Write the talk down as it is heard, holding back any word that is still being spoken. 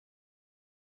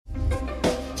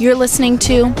You're listening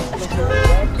to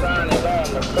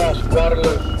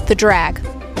The Drag.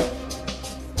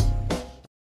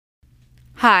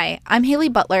 Hi, I'm Haley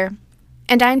Butler.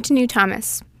 And I'm Tanu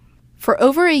Thomas. For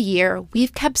over a year,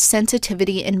 we've kept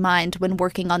sensitivity in mind when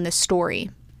working on this story.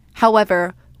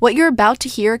 However, what you're about to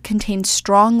hear contains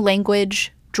strong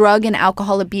language, drug and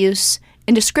alcohol abuse,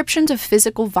 and descriptions of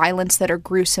physical violence that are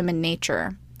gruesome in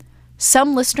nature.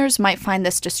 Some listeners might find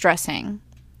this distressing.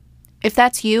 If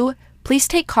that's you, please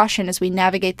take caution as we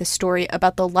navigate the story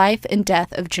about the life and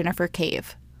death of Jennifer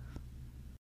Cave.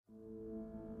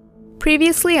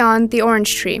 Previously on The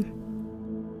Orange Tree.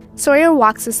 Sawyer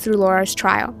walks us through Laura's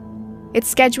trial. It's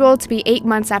scheduled to be 8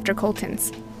 months after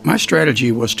Colton's. My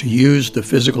strategy was to use the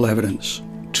physical evidence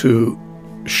to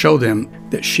show them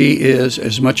that she is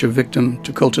as much a victim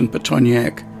to Colton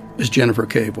Petoniak as Jennifer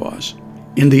Cave was.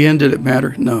 In the end, did it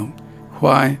matter? No.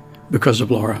 Why? Because of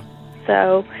Laura.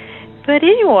 But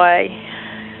anyway,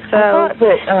 I thought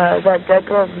that dead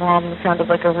girl's mom sounded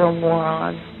like a real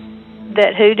moron.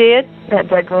 That who did? That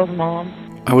dead girl's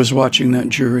mom. I was watching that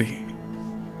jury,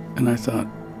 and I thought,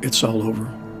 it's all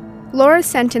over. Laura's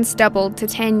sentence doubled to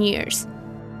 10 years.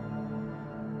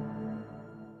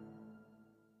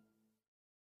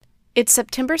 It's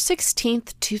September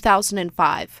 16th,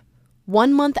 2005.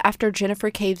 1 month after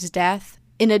Jennifer Cave's death,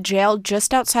 in a jail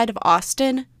just outside of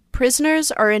Austin,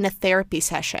 prisoners are in a therapy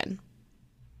session.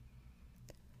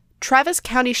 Travis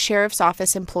County Sheriff's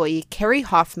Office employee Carrie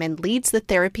Hoffman leads the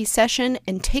therapy session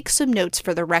and takes some notes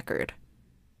for the record.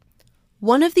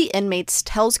 One of the inmates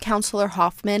tells Counselor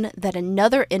Hoffman that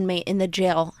another inmate in the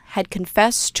jail had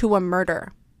confessed to a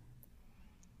murder.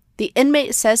 The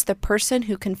inmate says the person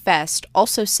who confessed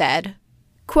also said,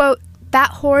 quote,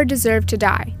 "That whore deserved to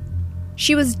die.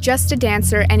 She was just a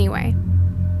dancer anyway."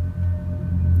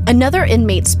 Another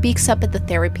inmate speaks up at the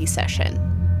therapy session.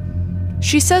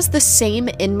 She says the same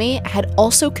inmate had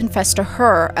also confessed to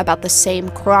her about the same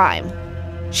crime.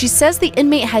 She says the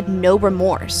inmate had no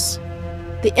remorse.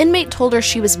 The inmate told her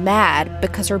she was mad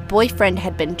because her boyfriend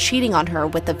had been cheating on her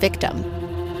with the victim.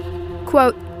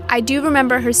 Quote, "I do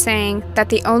remember her saying that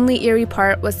the only eerie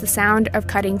part was the sound of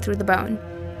cutting through the bone."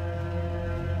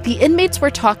 The inmates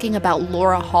were talking about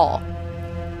Laura Hall.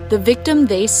 The victim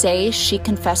they say she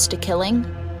confessed to killing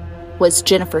was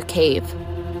Jennifer Cave.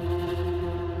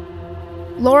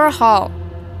 Laura Hall,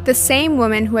 the same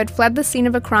woman who had fled the scene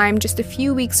of a crime just a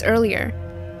few weeks earlier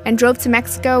and drove to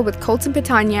Mexico with Colton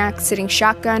Petoniak sitting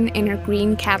shotgun in her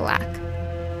green Cadillac.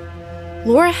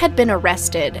 Laura had been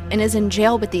arrested and is in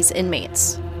jail with these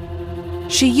inmates.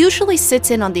 She usually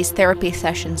sits in on these therapy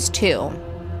sessions too,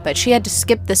 but she had to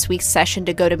skip this week's session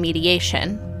to go to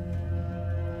mediation.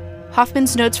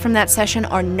 Hoffman's notes from that session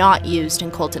are not used in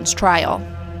Colton's trial.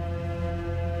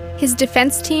 His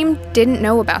defense team didn't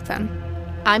know about them.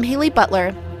 I'm Haley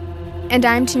Butler. And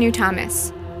I'm Tanu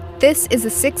Thomas. This is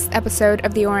the 6th episode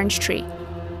of The Orange Tree.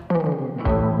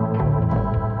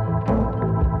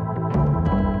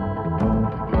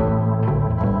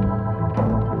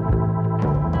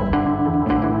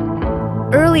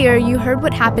 Earlier, you heard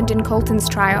what happened in Colton's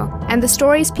trial and the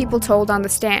stories people told on the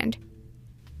stand.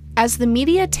 As the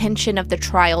media attention of the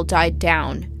trial died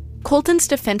down, Colton's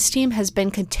defense team has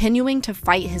been continuing to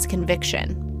fight his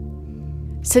conviction.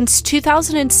 Since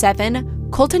 2007,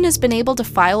 Colton has been able to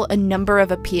file a number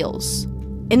of appeals.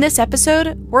 In this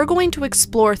episode, we're going to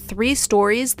explore 3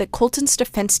 stories that Colton's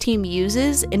defense team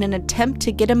uses in an attempt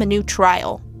to get him a new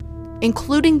trial,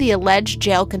 including the alleged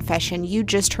jail confession you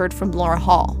just heard from Laura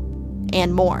Hall,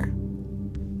 and more.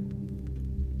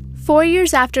 4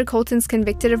 years after Colton's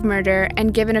convicted of murder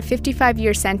and given a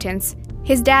 55-year sentence,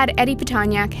 his dad, Eddie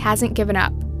Petoniak, hasn't given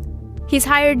up. He's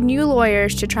hired new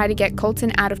lawyers to try to get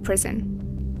Colton out of prison.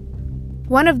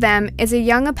 One of them is a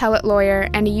young appellate lawyer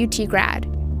and a UT grad,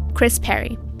 Chris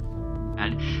Perry.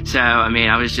 So,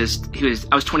 I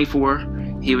was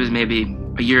 24. He was maybe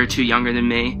a year or two younger than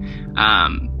me.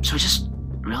 So I just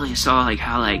really saw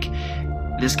how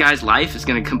this guy's life is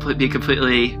going to be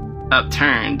completely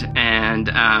upturned. And,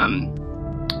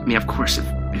 of course, if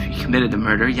he committed the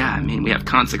murder, we have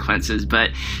consequences.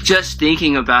 But just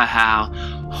thinking about how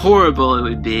horrible it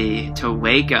would be to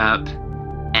wake up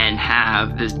and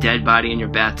have this dead body in your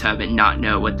bathtub and not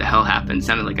know what the hell happened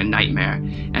sounded like a nightmare.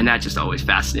 And that just always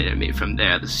fascinated me from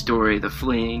there, the story, the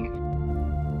fleeing.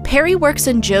 Perry works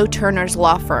in Joe Turner's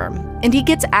law firm, and he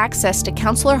gets access to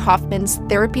Counselor Hoffman's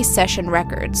therapy session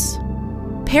records.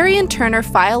 Perry and Turner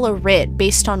file a writ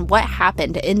based on what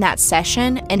happened in that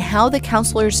session and how the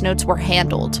counselor's notes were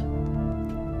handled.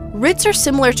 Writs are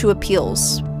similar to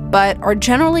appeals, but are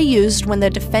generally used when the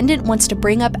defendant wants to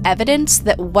bring up evidence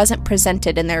that wasn't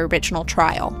presented in their original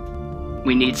trial.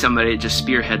 we need somebody to just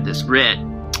spearhead this writ.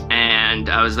 And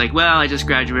I was like, well, I just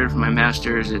graduated from my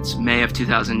master's. It's May of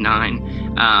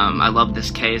 2009. I love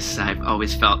this case. I've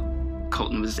always felt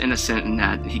Colton was innocent and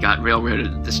that he got railroaded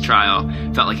at this trial.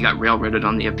 Felt like he got railroaded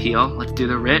on the appeal. Let's do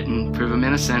the writ and prove him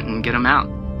innocent and get him out.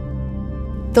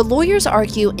 The lawyers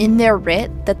argue in their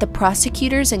writ that the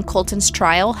prosecutors in Colton's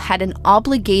trial had an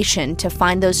obligation to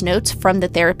find those notes from the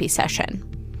therapy session.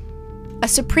 A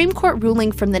Supreme Court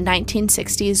ruling from the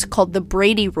 1960s called the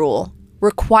Brady Rule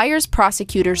requires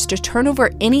prosecutors to turn over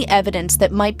any evidence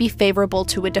that might be favorable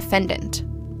to a defendant.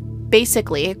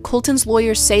 Basically, Colton's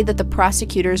lawyers say that the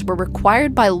prosecutors were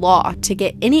required by law to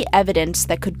get any evidence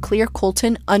that could clear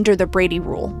Colton under the Brady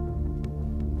Rule.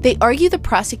 They argue the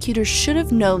prosecutors should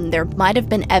have known there might have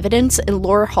been evidence in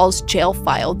Laura Hall's jail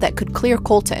file that could clear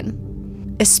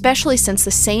Colton, especially since the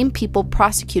same people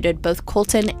prosecuted both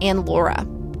Colton and Laura.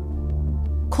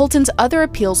 Colton's other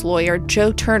appeals lawyer,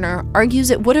 Joe Turner,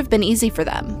 argues it would have been easy for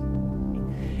them.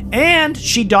 And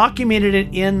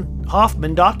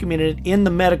Hoffman documented it in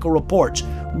the medical reports,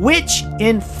 which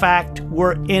in fact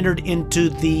were entered into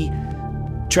the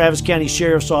Travis County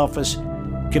Sheriff's Office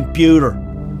computer,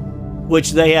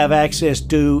 which they have access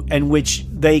to and which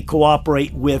they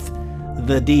cooperate with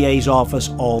the DA's office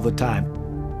all the time.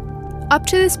 Up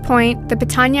to this point, the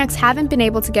Petoniaks haven't been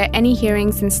able to get any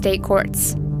hearings in state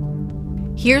courts.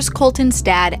 Here's Colton's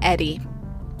dad, Eddie.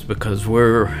 It's because we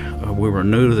were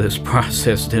new to this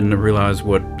process, didn't realize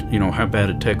how bad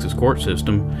a Texas court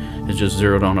system is just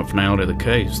zeroed on a finality of the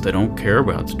case. They don't care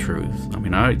about the truth. I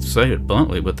mean, I say it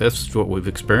bluntly, but that's what we've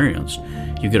experienced.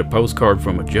 You get a postcard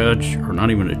from a judge, or not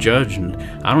even a judge, and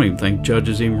I don't even think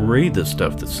judges even read the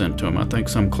stuff that's sent to them. I think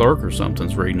some clerk or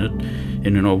something's reading it.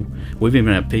 And, we've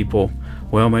even had people,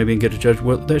 maybe get a judge.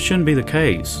 Well, that shouldn't be the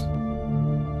case.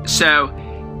 So,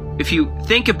 if you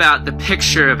think about the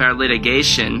picture of our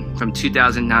litigation from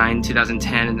 2009,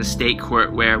 2010 in the state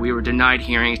court where we were denied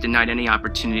hearings, denied any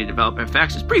opportunity to develop our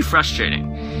facts, it's pretty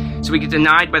frustrating. So we get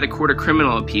denied by the Court of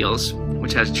Criminal Appeals,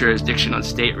 which has jurisdiction on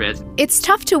state writs. It's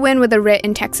tough to win with a writ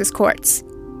in Texas courts.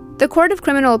 The Court of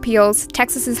Criminal Appeals,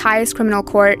 Texas's highest criminal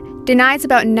court, denies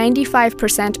about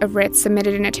 95% of writs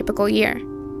submitted in a typical year.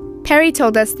 Perry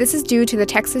told us this is due to the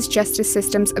Texas justice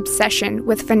system's obsession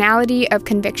with finality of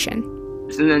conviction.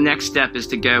 So the next step is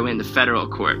to go into federal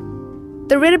court.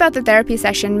 The writ about the therapy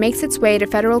session makes its way to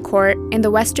federal court in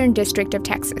the Western District of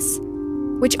Texas,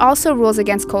 which also rules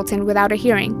against Colton without a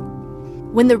hearing.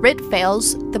 When the writ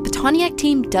fails, the Petoniak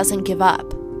team doesn't give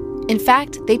up. In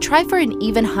fact, they try for an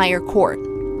even higher court.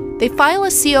 They file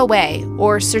a COA,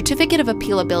 or Certificate of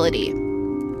Appealability.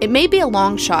 It may be a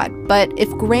long shot, but if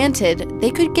granted,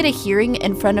 they could get a hearing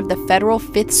in front of the federal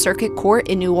Fifth Circuit Court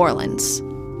in New Orleans.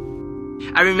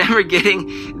 I remember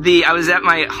I was at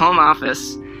my home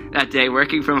office that day,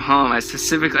 working from home. I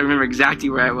remember exactly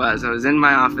where I was. I was in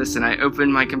my office, and I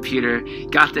opened my computer,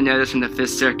 got the notice from the Fifth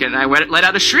Circuit, and I let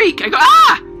out a shriek. I go,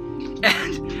 ah!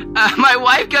 And my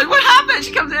wife goes, what happened?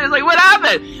 She comes in and is like, what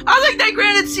happened? I was like, they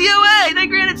granted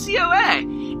COA.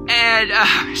 And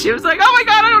she was like, oh my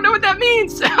God, I don't know what that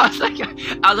means. So I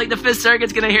was like, the Fifth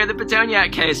Circuit's going to hear the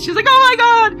Petoniak case. She's like, oh my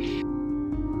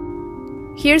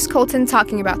God. Here's Colton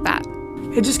talking about that.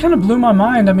 It just kind of blew my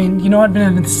mind. I mean, I'd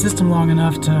been in the system long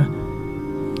enough to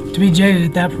be jaded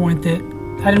at that point that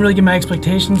I didn't really get my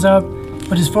expectations up.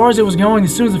 But as far as it was going,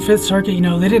 as soon as the Fifth Circuit,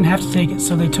 they didn't have to take it,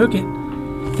 so they took it.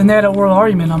 Then they had an oral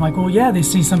argument. I'm like, well, yeah, they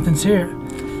see something's here.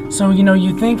 So,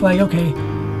 you think like, okay,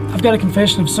 I've got a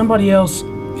confession of somebody else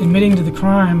admitting to the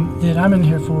crime that I'm in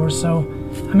here for. So,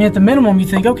 at the minimum, you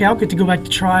think, okay, I'll get to go back to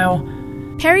trial.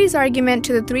 Perry's argument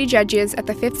to the 3 judges at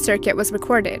the Fifth Circuit was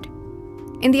recorded.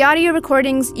 In the audio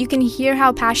recordings, you can hear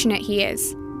how passionate he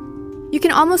is. You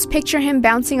can almost picture him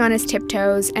bouncing on his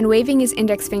tiptoes and waving his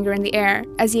index finger in the air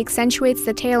as he accentuates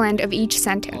the tail end of each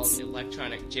sentence. The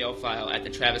electronic jail file at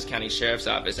the Travis County Sheriff's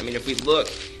Office. If we look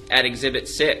at Exhibit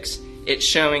 6, it's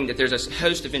showing that there's a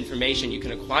host of information you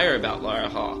can acquire about Laura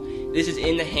Hall. This is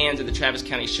in the hands of the Travis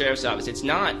County Sheriff's Office. It's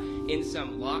not in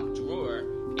some locked drawer.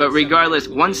 But regardless,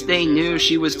 once they knew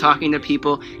she was talking to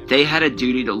people, they had a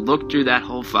duty to look through that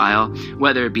whole file,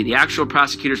 whether it be the actual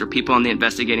prosecutors or people on the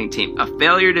investigating team. A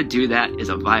failure to do that is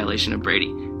a violation of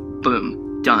Brady.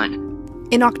 Boom. Done.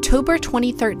 In October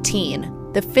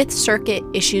 2013, the Fifth Circuit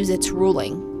issues its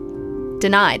ruling.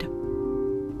 Denied.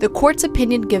 The court's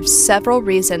opinion gives several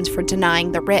reasons for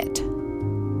denying the writ.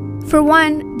 For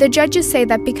one, the judges say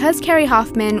that because Carrie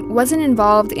Hoffman wasn't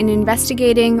involved in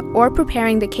investigating or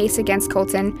preparing the case against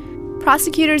Colton,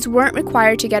 prosecutors weren't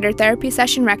required to get her therapy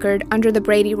session record under the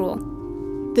Brady Rule.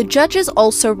 The judges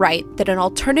also write that an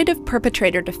alternative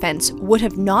perpetrator defense would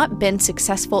have not been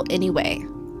successful anyway.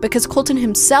 because Colton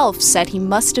himself said he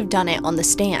must have done it on the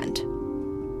stand.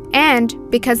 And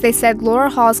because they said Laura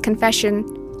Hall's confession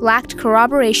lacked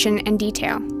corroboration and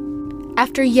detail.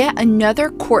 After yet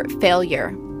another court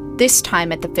failure, this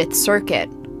time at the Fifth Circuit,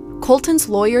 Colton's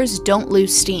lawyers don't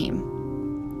lose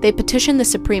steam. They petition the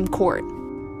Supreme Court.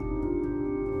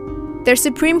 Their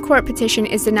Supreme Court petition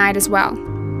is denied as well.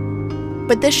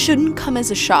 But this shouldn't come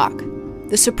as a shock.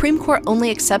 The Supreme Court only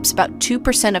accepts about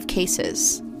 2% of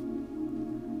cases.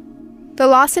 The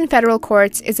loss in federal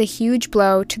courts is a huge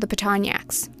blow to the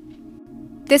Petoniaks.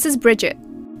 This is Bridget.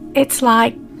 It's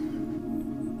like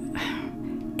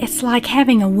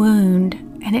having a wound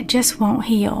and it just won't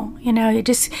heal. You know, it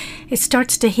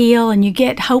starts to heal and you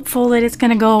get hopeful that it's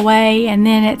going to go away, and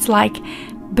then it's like,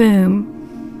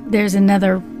 boom, there's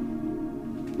another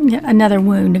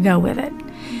wound to go with it.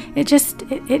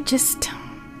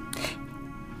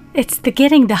 It's the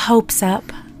getting the hopes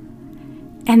up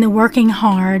and the working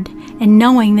hard and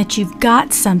knowing that you've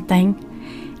got something,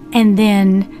 and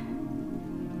then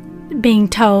being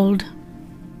told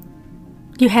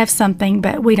you have something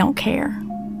but we don't care.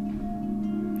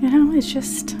 You know, it's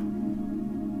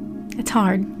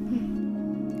hard.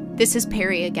 This is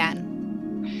Perry again.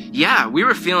 Yeah, we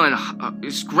were feeling it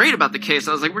was great about the case.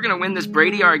 I was like, we're going to win this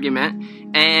Brady argument,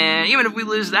 and even if we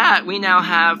lose that, we now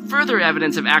have further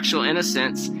evidence of actual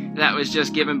innocence that was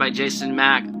just given by Jason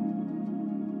Mack.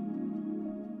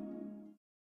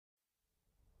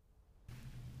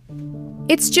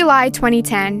 It's July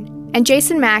 2010, and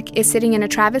Jason Mack is sitting in a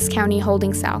Travis County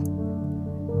holding cell.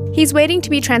 He's waiting to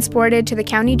be transported to the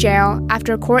county jail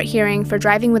after a court hearing for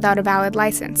driving without a valid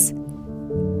license.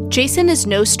 Jason is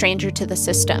no stranger to the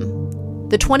system.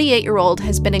 The 28-year-old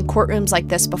has been in courtrooms like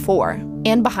this before,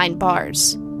 and behind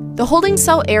bars. The holding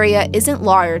cell area isn't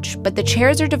large, but the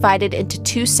chairs are divided into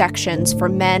 2 sections for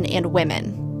men and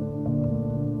women.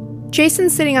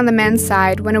 Jason's sitting on the men's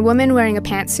side when a woman wearing a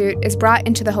pantsuit is brought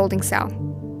into the holding cell.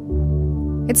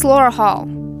 It's Laura Hall.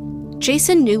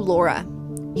 Jason knew Laura.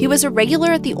 He was a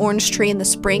regular at the Orange Tree in the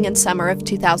spring and summer of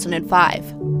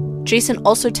 2005. Jason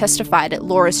also testified at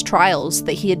Laura's trials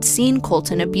that he had seen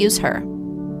Colton abuse her.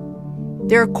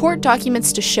 There are court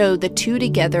documents to show the two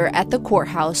together at the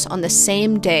courthouse on the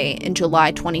same day in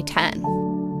July 2010.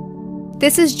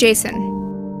 This is Jason.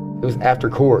 It was after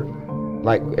court.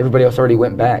 Like, everybody else already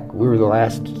went back. We were the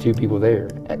last 2 people there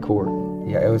at court.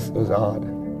 Yeah, it was odd.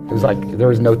 It was like, the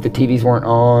TVs weren't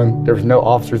on, there was no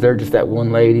officers there, just that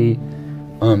one lady.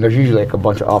 There's usually like a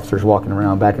bunch of officers walking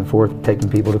around back and forth, taking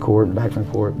people to court and back and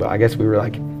forth, but I guess we were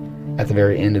like at the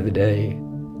very end of the day.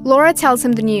 Laura tells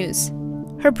him the news.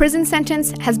 Her prison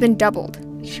sentence has been doubled.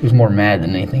 She was more mad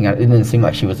than anything. It didn't seem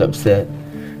like she was upset.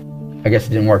 I guess it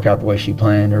didn't work out the way she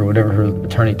planned, or whatever her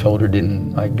attorney told her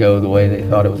didn't like go the way they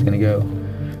thought it was going to go.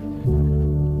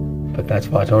 But that's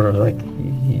why I told her, I was like,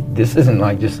 this isn't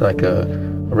like just like a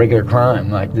regular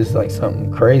crime. Like, this is like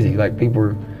something crazy. Like,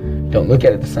 people don't look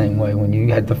at it the same way. When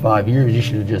you had the 5 years, you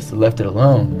should have just left it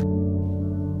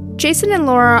alone. Jason and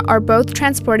Laura are both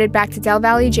transported back to Del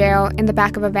Valle Jail in the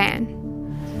back of a van.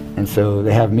 And so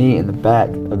they have me in the back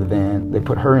of the van. They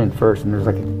put her in first, and there's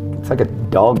like it's like a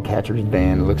dog catcher's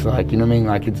van, it looks like, you know what I mean?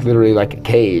 Like, it's literally like a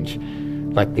cage.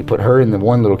 Like, they put her in the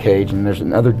one little cage, and there's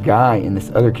another guy in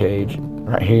this other cage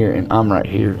right here, and I'm right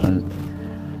here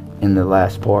in the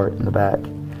last part in the back.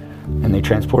 And they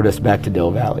transport us back to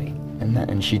Del Valle.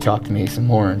 And she talked to me some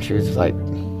more, and she was just like,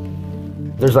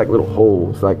 there's like little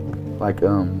holes, like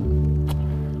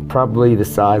probably the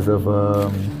size of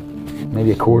maybe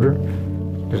a quarter.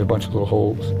 There's a bunch of little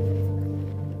holes.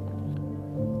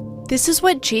 This is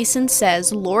what Jason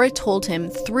says Laura told him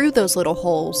through those little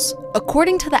holes,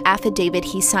 according to the affidavit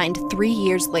he signed 3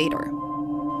 years later.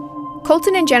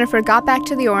 Colton and Jennifer got back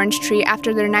to the Orange Tree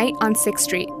after their night on 6th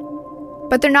Street.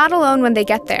 But they're not alone when they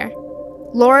get there.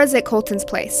 Laura's at Colton's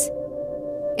place.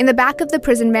 In the back of the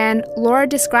prison van, Laura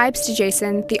describes to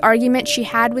Jason the argument she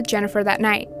had with Jennifer that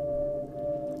night.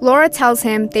 Laura tells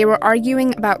him they were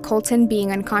arguing about Colton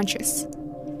being unconscious.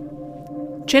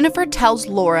 Jennifer tells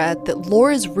Laura that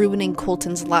Laura's ruining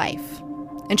Colton's life,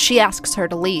 and she asks her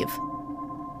to leave.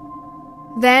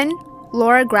 Then,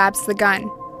 Laura grabs the gun.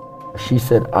 She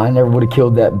said, I never would have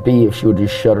killed that bee if she would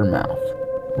just shut her mouth,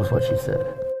 was what she said.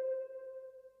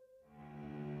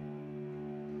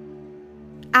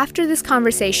 After this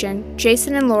conversation,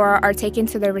 Jason and Laura are taken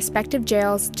to their respective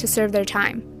jails to serve their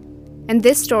time, and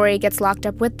this story gets locked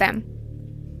up with them.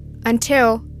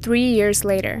 Until 3 years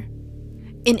later.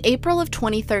 In April of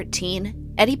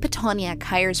 2013, Eddie Petoniak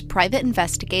hires private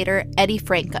investigator Eddie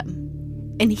Frankum,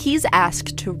 and he's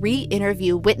asked to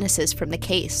re-interview witnesses from the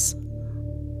case.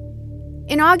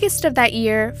 In August of that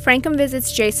year, Francom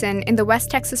visits Jason in the West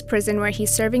Texas prison where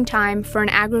he's serving time for an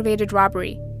aggravated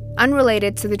robbery,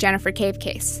 unrelated to the Jennifer Cave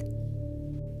case.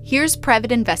 Here's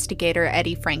private investigator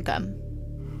Eddie Francom.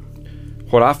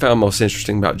 What I found most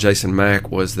interesting about Jason Mack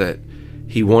was that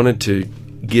he wanted to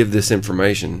give this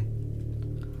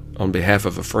information on behalf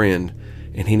of a friend,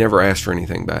 and he never asked for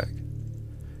anything back.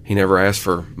 He never asked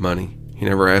for money. He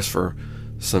never asked for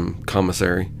some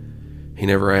commissary. He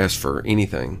never asked for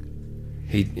anything.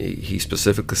 He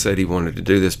specifically said he wanted to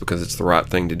do this because it's the right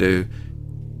thing to do.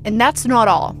 And that's not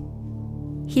all.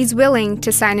 He's willing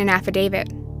to sign an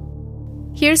affidavit.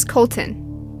 Here's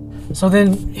Colton. So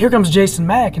then here comes Jason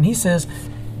Mack, and he says,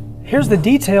 here's the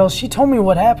details. She told me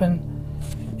what happened.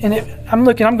 And I'm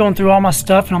going through all my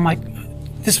stuff, and I'm like,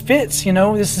 this fits,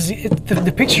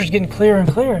 the picture's getting clearer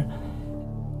and clearer.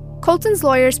 Colton's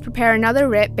lawyers prepare another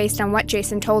writ based on what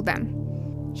Jason told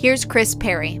them. Here's Chris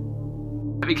Perry.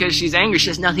 Because she's angry, she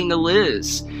has nothing to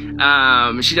lose.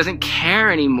 She doesn't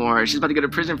care anymore. She's about to go to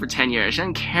prison for 10 years. She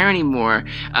doesn't care anymore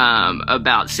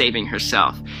about saving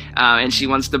herself. And she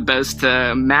wants to boast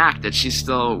to Mac that she's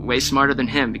still way smarter than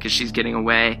him because she's getting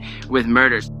away with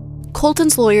murders.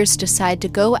 Colton's lawyers decide to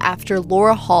go after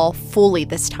Laura Hall fully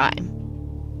this time.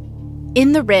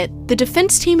 In the writ, the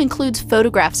defense team includes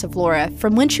photographs of Laura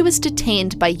from when she was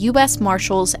detained by U.S.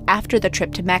 Marshals after the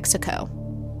trip to Mexico.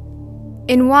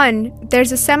 In one,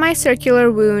 there's a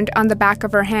semicircular wound on the back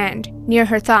of her hand, near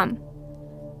her thumb.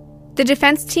 The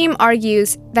defense team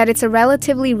argues that it's a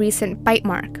relatively recent bite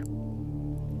mark.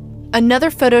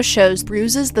 Another photo shows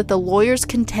bruises that the lawyers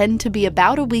contend to be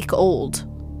about a week old.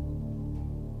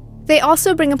 They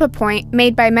also bring up a point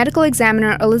made by medical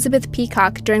examiner Elizabeth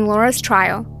Peacock during Laura's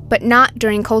trial, but not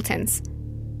during Colton's,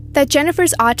 that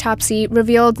Jennifer's autopsy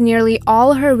revealed nearly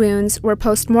all her wounds were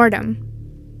post-mortem.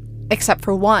 Except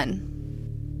for one.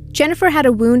 Jennifer had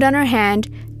a wound on her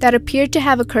hand that appeared to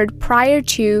have occurred prior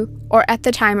to or at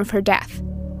the time of her death.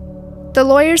 The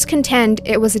lawyers contend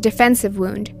it was a defensive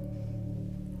wound.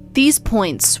 These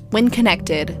points, when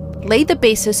connected, lay the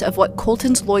basis of what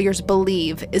Colton's lawyers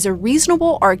believe is a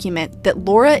reasonable argument that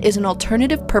Laura is an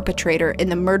alternative perpetrator in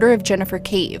the murder of Jennifer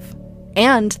Cave,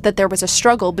 and that there was a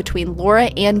struggle between Laura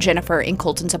and Jennifer in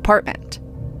Colton's apartment.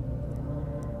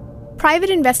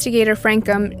 Private investigator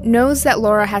Francom knows that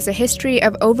Laura has a history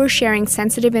of oversharing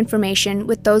sensitive information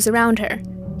with those around her,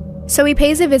 so he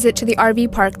pays a visit to the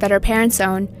RV park that her parents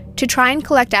own to try and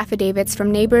collect affidavits from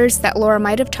neighbors that Laura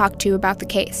might have talked to about the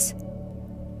case.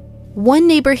 One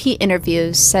neighbor he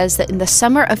interviews says that in the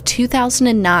summer of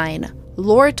 2009,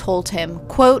 Laura told him,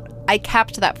 quote, "I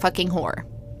capped that fucking whore."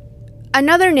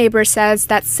 Another neighbor says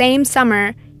that same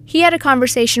summer, he had a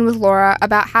conversation with Laura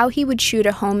about how he would shoot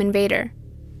a home invader.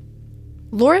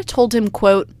 Laura told him,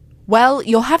 quote, "Well,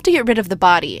 you'll have to get rid of the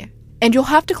body, and you'll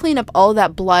have to clean up all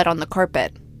that blood on the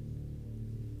carpet."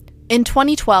 In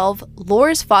 2012,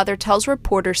 Laura's father tells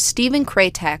reporter Stephen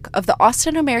Kratek of the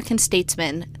Austin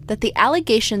American-Statesman that the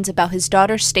allegations about his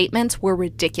daughter's statements were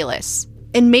ridiculous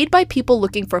and made by people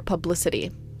looking for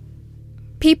publicity.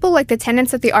 People like the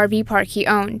tenants at the RV park he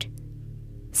owned,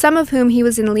 some of whom he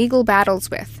was in legal battles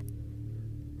with.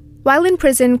 While in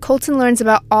prison, Colton learns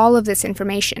about all of this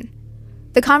information.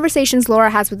 The conversations Laura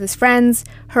has with his friends,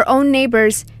 her own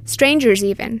neighbors, strangers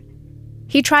even.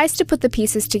 He tries to put the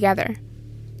pieces together.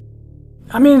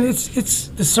 I mean, it's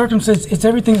the circumstance, it's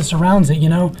everything that surrounds it,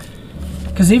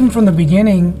 Because even from the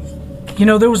beginning,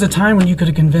 there was a time when you could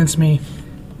have convinced me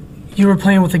you were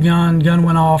playing with a gun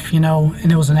went off, and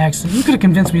it was an accident. You could have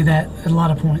convinced me that at a lot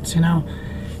of points,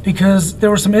 Because there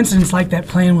were some incidents like that,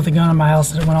 playing with a gun in my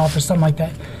house that it went off or something like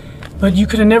that. But you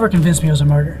could have never convinced me it was a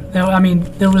murder.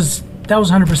 That was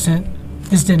 100%,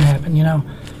 this didn't happen,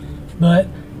 But,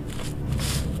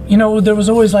 there was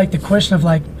always the question of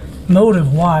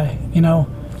motive, why,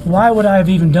 why would I have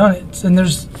even done it? And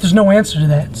there's no answer to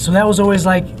that. So that was always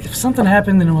if something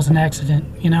happened, then it was an accident,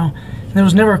 And there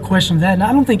was never a question of that. And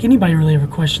I don't think anybody really ever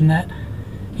questioned that,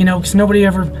 because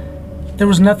there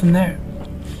was nothing there.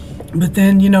 But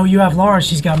then, you have Laura,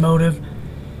 she's got motive.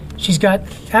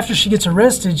 After she gets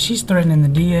arrested, she's threatening the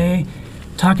DA,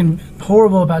 talking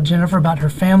horrible about Jennifer, about her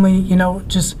family,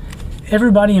 just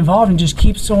everybody involved, and just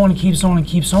keeps on and keeps on and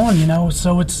keeps on,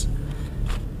 So it's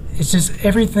just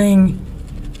everything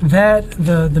that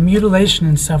the mutilation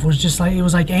and stuff was just it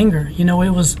was like anger,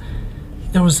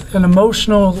 there was an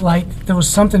emotional, there was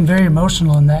something very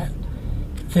emotional in that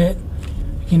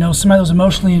somebody was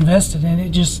emotionally invested, and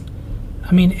it just,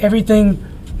 everything,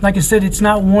 like I said, it's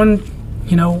not one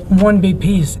big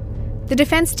piece. The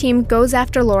defense team goes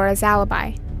after Laura's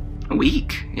alibi.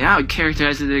 Weak. Yeah, I would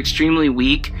characterize it as extremely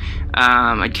weak.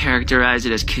 I'd characterize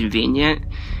it as convenient.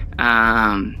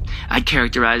 I'd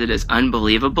characterize it as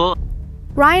unbelievable.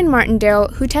 Ryan Martindale,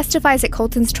 who testifies at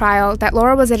Colton's trial that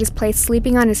Laura was at his place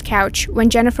sleeping on his couch when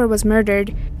Jennifer was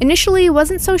murdered, initially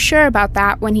wasn't so sure about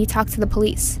that when he talked to the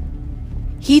police.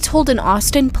 He told an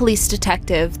Austin police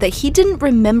detective that he didn't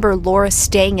remember Laura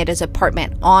staying at his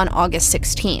apartment on August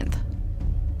 16th.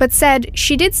 But said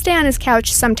she did stay on his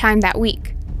couch sometime that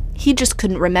week. He just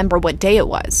couldn't remember what day it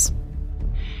was.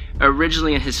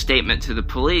 Originally in his statement to the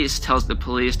police, tells the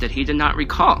police that he did not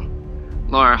recall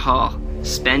Laura Hall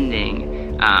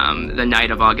spending the night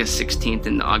of August 16th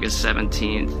and August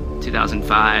 17th,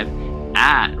 2005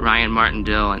 at Ryan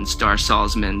Martindale and Star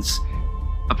Salzman's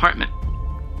apartment.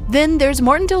 Then there's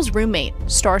Martindale's roommate,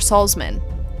 Star Salzman.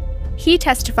 He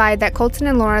testified that Colton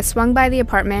and Laura swung by the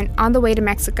apartment on the way to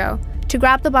Mexico to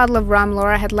grab the bottle of rum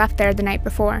Laura had left there the night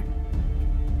before.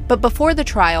 But before the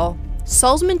trial,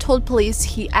 Salzman told police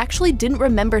he actually didn't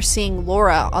remember seeing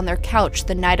Laura on their couch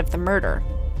the night of the murder.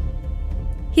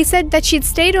 He said that she'd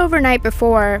stayed overnight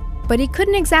before, but he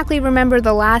couldn't exactly remember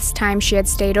the last time she had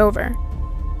stayed over.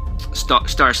 Star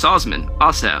Salzman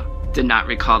also did not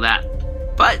recall that.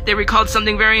 But they recalled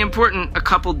something very important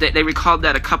they recalled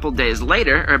that a couple days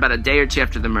later, or about a day or two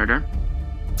after the murder.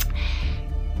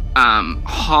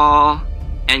 Hall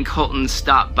and Colton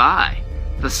stopped by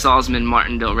the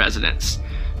Salzman-Martindale residence.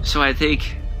 So I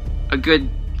think a good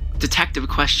detective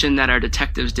question that our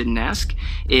detectives didn't ask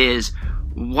is,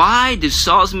 why do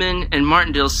Salzman and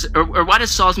Martindale, or why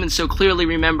does Salzman so clearly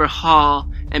remember Hall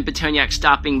and Petoniak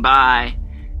stopping by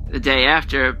the day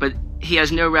after, but he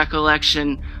has no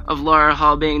recollection of Laura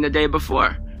Hall being the day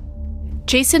before?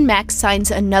 Jason Mack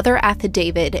signs another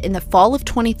affidavit in the fall of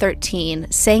 2013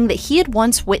 saying that he had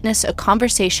once witnessed a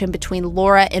conversation between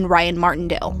Laura and Ryan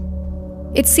Martindale.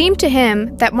 It seemed to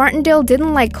him that Martindale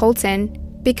didn't like Colton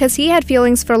because he had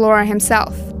feelings for Laura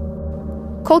himself.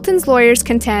 Colton's lawyers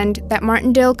contend that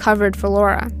Martindale covered for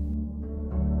Laura.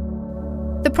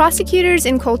 The prosecutors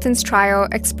in Colton's trial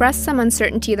expressed some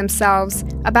uncertainty themselves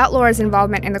about Laura's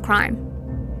involvement in the crime.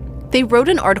 They wrote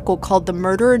an article called The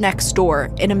Murderer Next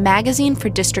Door in a magazine for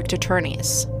district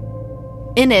attorneys.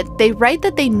 In it, they write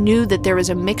that they knew that there was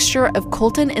a mixture of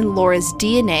Colton and Laura's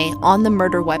DNA on the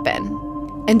murder weapon,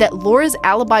 and that Laura's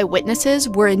alibi witnesses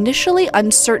were initially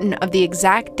uncertain of the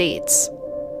exact dates.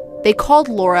 They called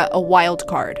Laura a wild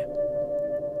card.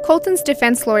 Colton's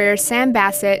defense lawyer, Sam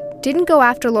Bassett, didn't go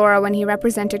after Laura when he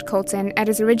represented Colton at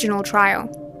his original trial.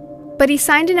 But he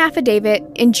signed an affidavit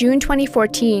in June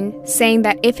 2014 saying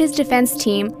that if his defense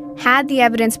team had the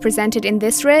evidence presented in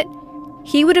this writ,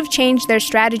 he would have changed their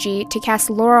strategy to cast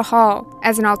Laura Hall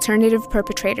as an alternative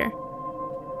perpetrator.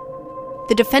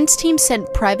 The defense team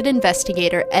sent private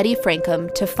investigator Eddie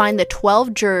Frankum to find the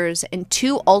 12 jurors and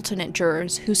 2 alternate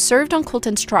jurors who served on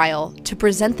Colton's trial to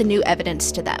present the new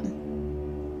evidence to them.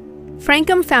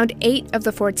 Frankum found 8 of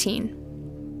the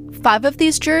 14. 5 of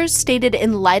these jurors stated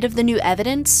in light of the new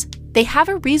evidence, they have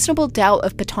a reasonable doubt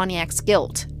of Petoniak's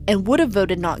guilt and would have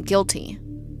voted not guilty.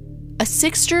 A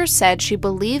 6th juror said she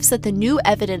believes that the new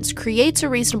evidence creates a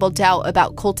reasonable doubt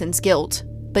about Colton's guilt,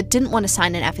 but didn't want to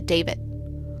sign an affidavit.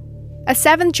 A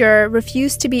 7th juror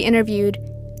refused to be interviewed,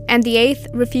 and the 8th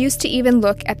refused to even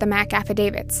look at the Mack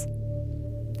affidavits.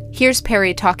 Here's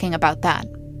Perry talking about that.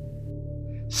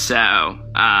 So,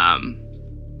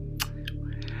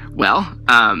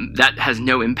 that has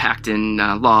no impact in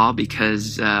law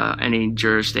because any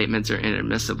juror statements are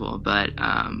inadmissible. But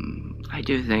I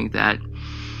do think that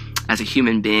as a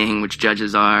human being, which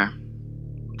judges are,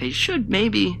 they should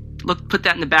maybe put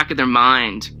that in the back of their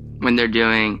mind when they're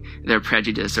doing their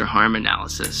prejudice or harm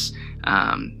analysis,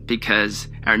 because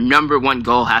our number one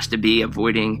goal has to be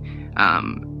avoiding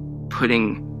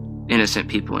putting innocent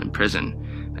people in prison.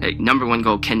 Number one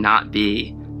goal cannot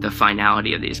be the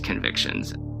finality of these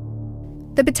convictions.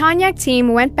 The Petoniak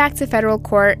team went back to federal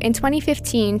court in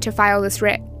 2015 to file this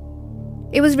writ.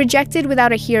 It was rejected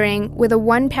without a hearing with a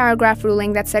 1-paragraph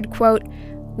ruling that said, quote,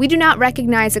 "We do not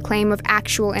recognize a claim of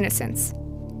actual innocence."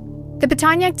 The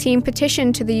Petoniak team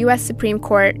petitioned to the U.S. Supreme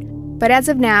Court, but as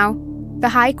of now, the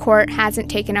High Court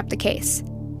hasn't taken up the case.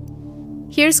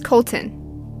 Here's Colton.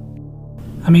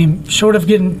 I mean, short of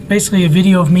getting basically a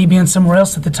video of me being somewhere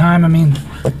else at the time, I mean,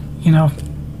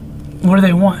 what do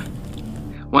they want?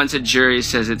 Once a jury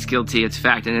says it's guilty, it's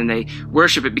fact, and then they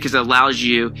worship it because it allows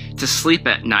you to sleep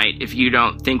at night if you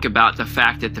don't think about the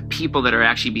fact that the people that are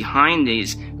actually behind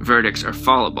these verdicts are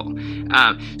fallible.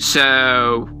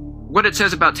 So what it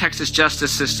says about Texas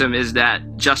justice system is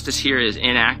that justice here is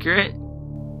inaccurate.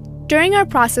 During our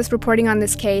process reporting on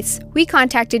this case, we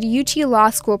contacted UT Law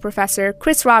School professor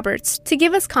Chris Roberts to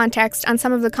give us context on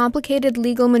some of the complicated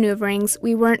legal maneuverings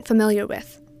we weren't familiar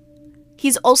with.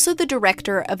 He's also the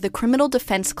director of the Criminal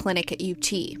Defense Clinic at UT.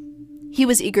 He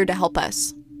was eager to help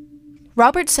us.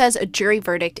 Robert says a jury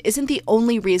verdict isn't the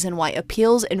only reason why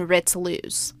appeals and writs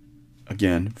lose.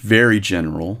 Again, very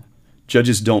general.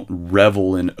 Judges don't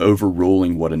revel in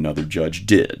overruling what another judge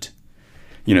did.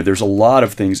 There's a lot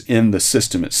of things in the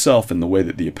system itself and the way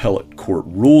that the appellate court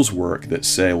rules work that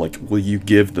say, like, will you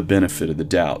give the benefit of the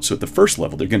doubt? So at the first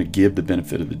level, they're going to give the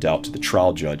benefit of the doubt to the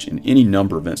trial judge in any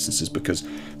number of instances because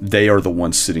they are the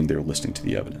ones sitting there listening to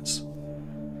the evidence.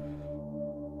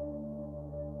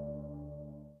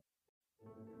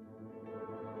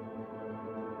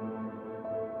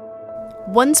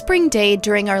 One spring day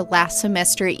during our last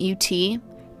semester at UT,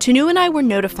 Tanu and I were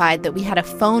notified that we had a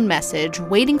phone message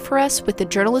waiting for us with the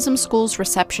journalism school's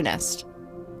receptionist.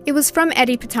 It was from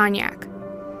Eddie Petoniak.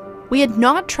 We had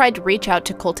not tried to reach out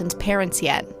to Colton's parents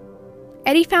yet.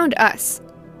 Eddie found us.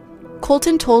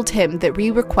 Colton told him that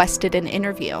we requested an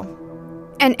interview.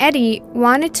 And Eddie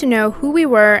wanted to know who we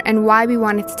were and why we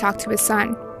wanted to talk to his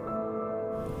son.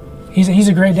 He's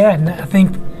a great dad, and I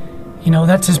think,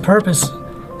 that's his purpose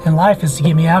in life, is to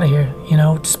get me out of here,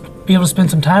 just be able to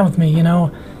spend some time with me,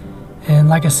 And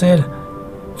like I said,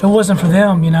 if it wasn't for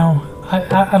them,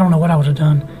 I don't know what I would have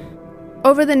done.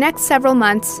 Over the next several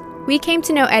months, we came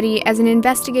to know Eddie as an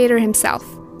investigator himself.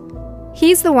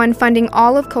 He's the one funding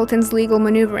all of Colton's legal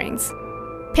maneuverings,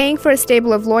 paying for a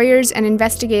stable of lawyers and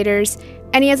investigators,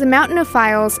 and he has a mountain of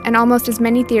files and almost as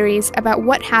many theories about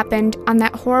what happened on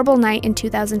that horrible night in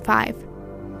 2005.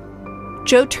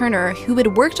 Joe Turner, who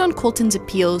had worked on Colton's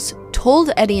appeals,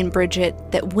 told Eddie and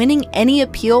Bridget that winning any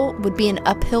appeal would be an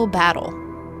uphill battle.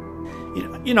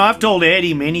 I've told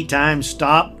Eddie many times,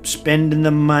 stop spending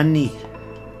the money.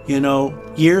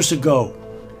 Years ago,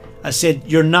 I said,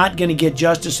 you're not going to get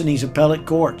justice in these appellate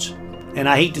courts. And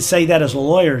I hate to say that as a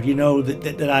lawyer,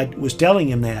 that I was telling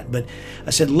him that. But I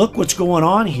said, look what's going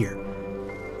on here.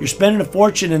 You're spending a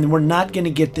fortune and we're not going to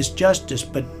get this justice.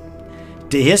 But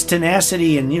to his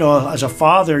tenacity and, as a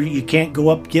father, you can't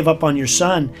give up on your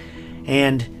son.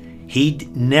 And he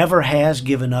never has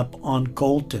given up on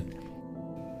Colton.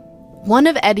 One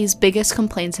of Eddie's biggest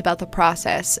complaints about the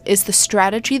process is the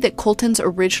strategy that Colton's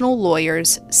original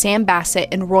lawyers, Sam Bassett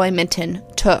and Roy Minton,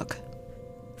 took.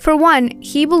 For one,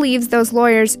 he believes those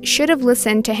lawyers should have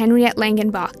listened to Henriette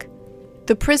Langenbach,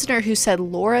 the prisoner who said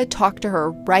Laura talked to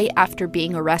her right after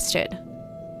being arrested.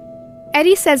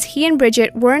 Eddie says he and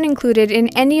Bridget weren't included in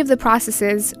any of the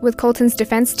processes with Colton's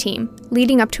defense team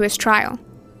leading up to his trial.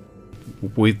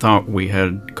 We thought we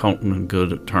had Colton in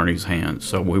good attorney's hands,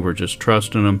 so we were just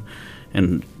trusting him.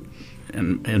 And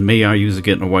me, I usually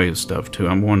get in the way of stuff too.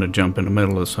 I'm one to jump in the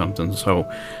middle of something,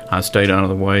 so I stayed out of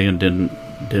the way and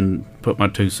didn't put my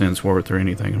 2 cents worth or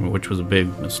anything, which was a big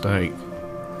mistake.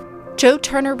 Joe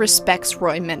Turner respects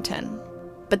Roy Minton,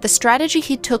 but the strategy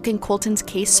he took in Colton's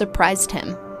case surprised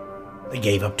him. They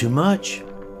gave up too much.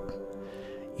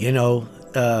 I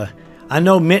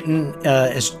know Minton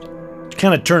has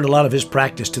kind of turned a lot of his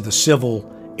practice to the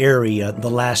civil area the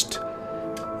last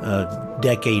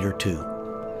decade or two.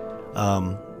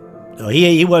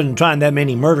 He wasn't trying that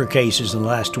many murder cases in the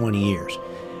last 20 years.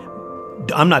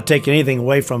 I'm not taking anything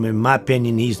away from him. In my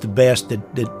opinion, he's the best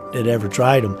that ever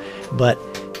tried them. But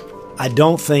I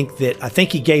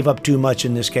think he gave up too much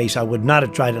in this case. I would not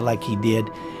have tried it like he did,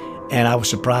 and I was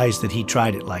surprised that he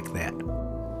tried it like that.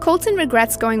 Colton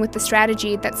regrets going with the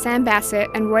strategy that Sam Bassett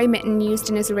and Roy Minton used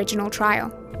in his original trial.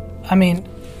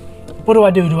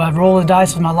 What do? Do I roll the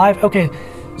dice with my life? Okay,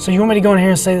 so you want me to go in here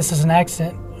and say this is an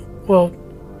accident? Well,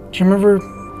 do you remember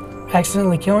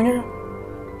accidentally killing her?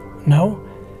 No.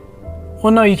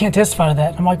 Well, no, you can't testify to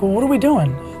that. I'm like, well, what are we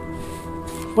doing?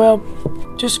 Well,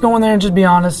 just go in there and just be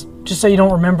honest. Just say you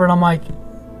don't remember. And I'm like,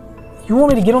 you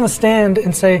want me to get on the stand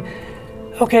and say,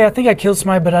 okay, I think I killed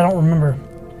somebody, but I don't remember.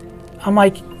 I'm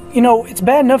like, it's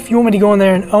bad enough if you want me to go in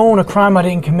there and own a crime I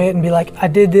didn't commit and be like, I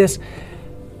did this,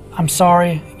 I'm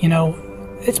sorry,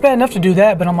 It's bad enough to do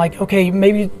that, but I'm like, okay,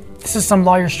 maybe this is some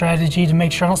lawyer strategy to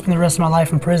make sure I don't spend the rest of my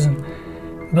life in prison.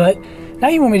 But now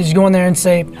you want me to just go in there and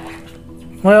say,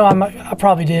 well, I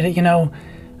probably did it,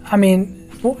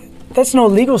 that's no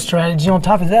legal strategy on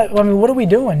top of that. What are we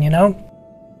doing,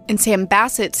 And Sam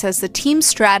Bassett says the team's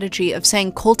strategy of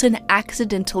saying Colton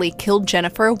accidentally killed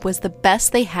Jennifer was the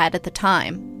best they had at the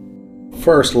time.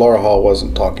 First, Laura Hall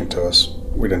wasn't talking to us.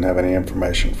 We didn't have any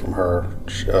information from her.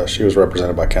 She was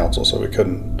represented by counsel, so we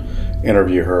couldn't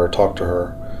interview her or talk to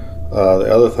her.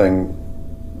 The other thing,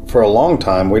 for a long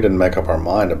time, we didn't make up our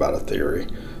mind about a theory.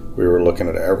 We were looking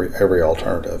at every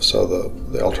alternative. So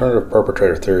the alternative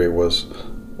perpetrator theory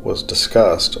was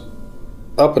discussed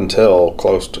up until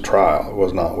close to trial.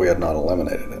 We had not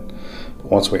eliminated it. But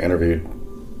once we interviewed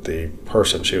the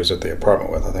person she was at the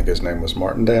apartment with, I think his name was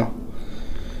Martindale.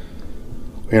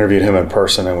 We interviewed him in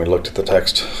person and we looked at the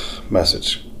text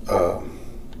message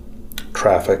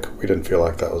traffic. We didn't feel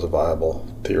like that was a viable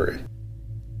theory.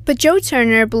 But Joe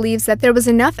Turner believes that there was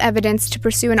enough evidence to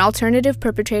pursue an alternative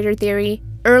perpetrator theory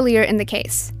earlier in the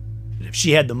case. If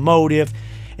she had the motive,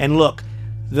 and look,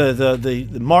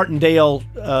 the Martindale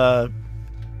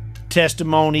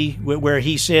testimony where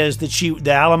he says that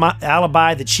the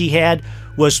alibi that she had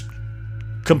was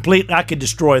complete. I could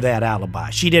destroy that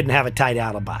alibi. She didn't have a tight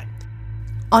alibi.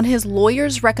 On his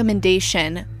lawyer's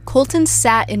recommendation, Colton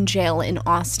sat in jail in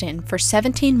Austin for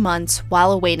 17 months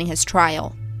while awaiting his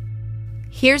trial.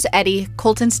 Here's Eddie,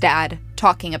 Colton's dad,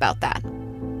 talking about that.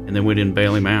 And then we didn't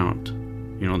bail him out.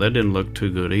 That didn't look too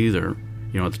good either.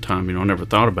 At the time, I never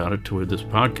thought about it till this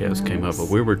podcast came up, but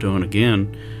we were doing,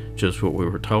 again, just what we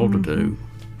were told to do.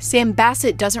 Sam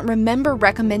Bassett doesn't remember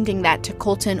recommending that to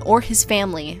Colton or his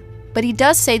family, but he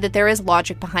does say that there is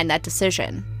logic behind that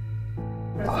decision.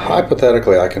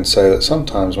 Hypothetically, I can say that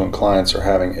sometimes when clients are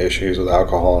having issues with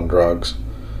alcohol and drugs,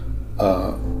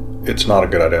 it's not a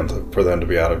good idea for them to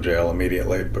be out of jail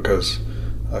immediately, because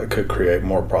it could create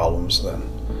more problems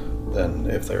than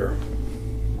if they're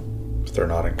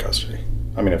not in custody.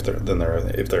 I mean, if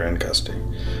they're in custody.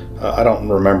 I don't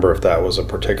remember if that was a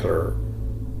particular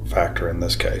factor in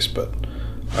this case, but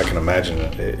I can imagine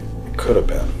it could have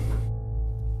been.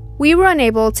 We were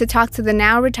unable to talk to the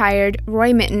now retired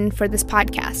Roy Mitten for this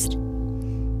podcast.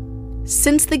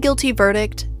 Since the guilty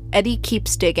verdict, Eddie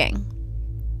keeps digging.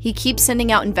 He keeps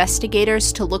sending out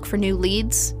investigators to look for new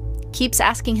leads, keeps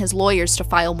asking his lawyers to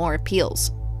file more appeals.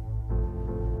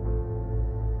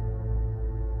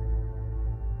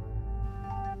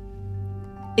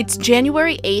 It's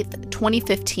January 8th,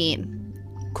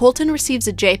 2015. Colton receives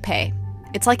a JPay.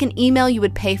 It's like an email you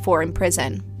would pay for in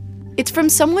prison. It's from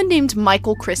someone named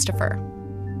Michael Christopher.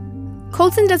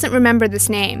 Colton doesn't remember this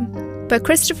name, but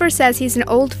Christopher says he's an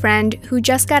old friend who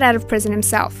just got out of prison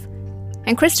himself.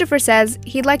 And Christopher says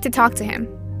he'd like to talk to him.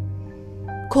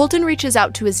 Colton reaches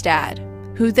out to his dad,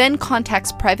 who then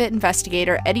contacts private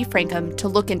investigator Eddie Frankum to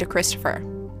look into Christopher.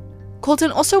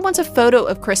 Colton also wants a photo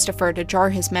of Christopher to jar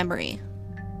his memory.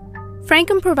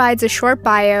 Frankum provides a short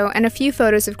bio and a few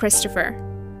photos of Christopher.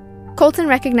 Colton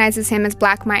recognizes him as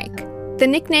Black Mike, the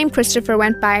nickname Christopher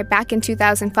went by back in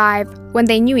 2005 when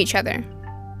they knew each other.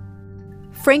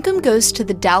 Frankum goes to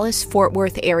the Dallas-Fort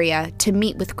Worth area to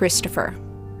meet with Christopher.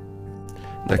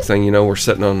 Next thing you know, we're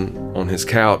sitting on his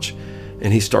couch,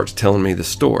 and he starts telling me the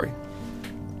story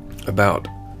about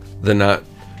the night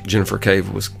Jennifer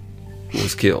Cave was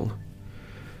killed.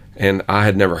 And I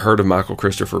had never heard of Michael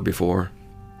Christopher before.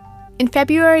 In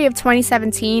February of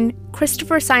 2017,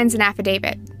 Christopher signs an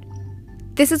affidavit.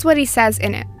 This is what he says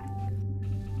in it.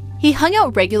 He hung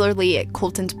out regularly at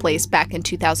Colton's place back in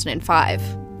 2005,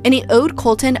 and he owed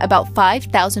Colton about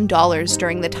 $5,000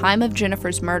 during the time of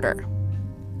Jennifer's murder.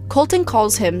 Colton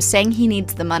calls him saying he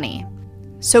needs the money,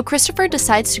 so Christopher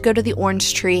decides to go to the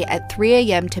Orange Tree at 3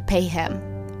 a.m. to pay him,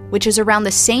 which is around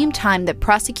the same time that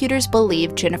prosecutors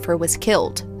believe Jennifer was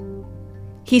killed.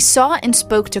 He saw and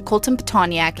spoke to Colton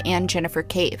Petoniak and Jennifer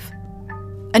Cave.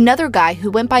 Another guy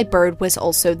who went by Bird was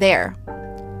also there.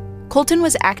 Colton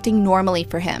was acting normally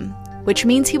for him, which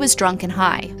means he was drunk and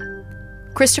high.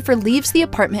 Christopher leaves the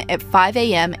apartment at 5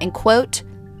 a.m. and, quote,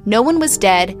 "No one was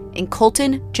dead, and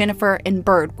Colton, Jennifer, and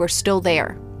Bird were still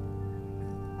there."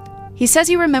 He says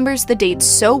he remembers the date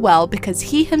so well because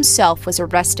he himself was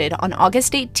arrested on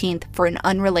August 18th for an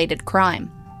unrelated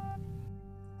crime.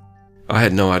 I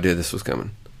had no idea this was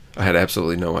coming. I had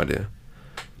absolutely no idea.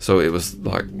 So it was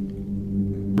like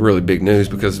really big news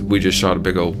because we just shot a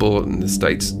big old bullet in the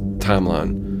state's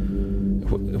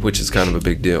timeline, which is kind of a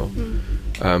big deal.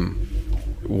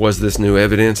 Was this new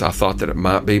evidence? I thought that it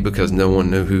might be because no one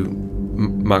knew who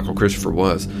Michael Christopher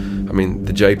was. I mean,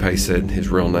 the JPay said his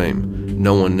real name.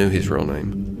 No one knew his real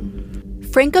name.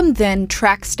 Frankum then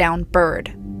tracks down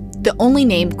Bird, the only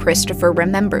name Christopher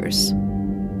remembers.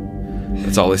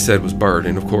 That's all they said was Bird.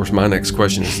 And of course, my next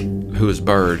question is, who is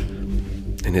Bird?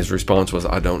 And his response was,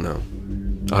 I don't know.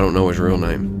 I don't know his real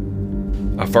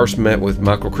name. I first met with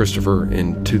Michael Christopher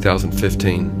in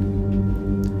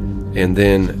 2015. And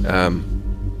then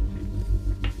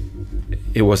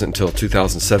it wasn't until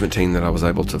 2017 that I was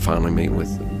able to finally meet with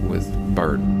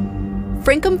Bird.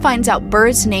 Frankum finds out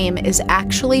Bird's name is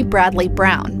actually Bradley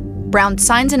Brown. Brown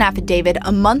signs an affidavit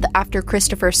a month after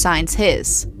Christopher signs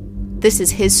his. This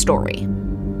is his story.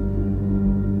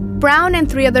 Brown and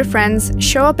 3 other friends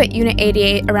show up at Unit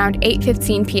 88 around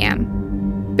 8:15 p.m.,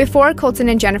 before Colton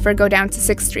and Jennifer go down to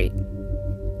 6th Street.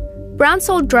 Brown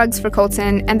sold drugs for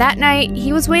Colton, and that night,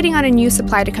 he was waiting on a new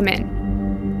supply to come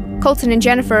in. Colton and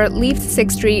Jennifer leave to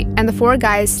 6th Street, and the four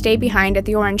guys stay behind at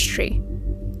the Orange Tree.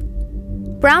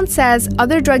 Brown says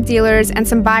other drug dealers and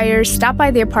some buyers stop by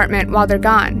the apartment while they're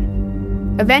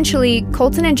gone. Eventually,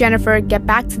 Colton and Jennifer get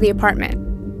back to the apartment,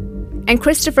 and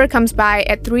Christopher comes by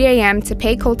at 3 a.m. to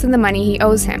pay Colton the money he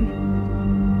owes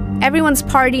him. Everyone's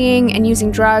partying and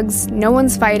using drugs, no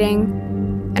one's fighting,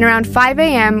 and around 5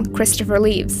 a.m., Christopher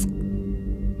leaves.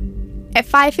 At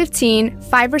 5:15,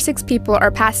 5 or 6 people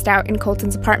are passed out in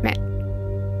Colton's apartment,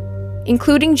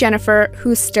 including Jennifer,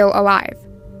 who's still alive.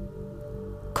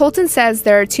 Colton says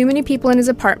there are too many people in his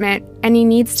apartment and he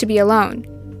needs to be alone,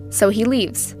 so he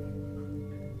leaves.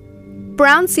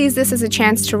 Brown sees this as a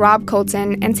chance to rob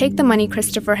Colton and take the money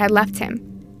Christopher had left him,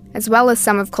 as well as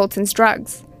some of Colton's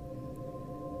drugs.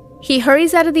 He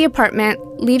hurries out of the apartment,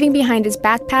 leaving behind his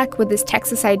backpack with his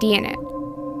Texas ID in it.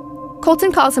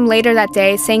 Colton calls him later that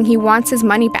day saying he wants his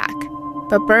money back,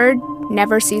 but Bird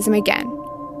never sees him again.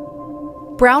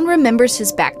 Brown remembers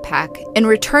his backpack and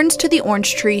returns to the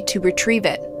Orange Tree to retrieve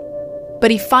it, but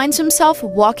he finds himself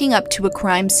walking up to a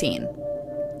crime scene.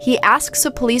 He asks a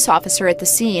police officer at the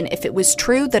scene if it was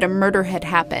true that a murder had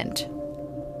happened.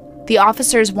 The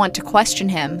officers want to question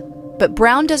him, but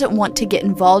Brown doesn't want to get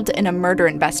involved in a murder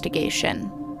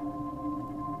investigation.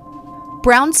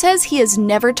 Brown says he has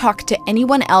never talked to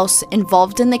anyone else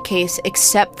involved in the case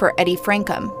except for Eddie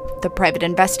Frankum, the private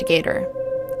investigator.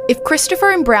 If Christopher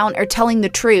and Brown are telling the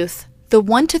truth, the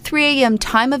 1 to 3 a.m.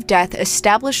 time of death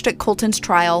established at Colton's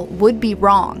trial would be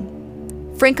wrong.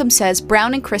 Frankum says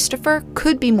Brown and Christopher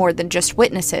could be more than just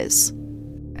witnesses.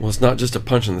 Well, it's not just a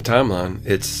punch in the timeline.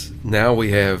 It's now we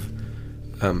have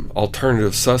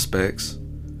alternative suspects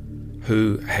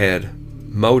who had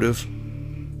motive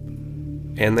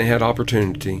and they had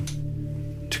opportunity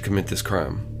to commit this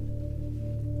crime,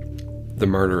 the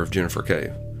murder of Jennifer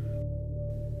Cave.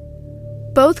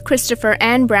 Both Christopher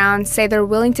and Brown say they're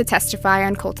willing to testify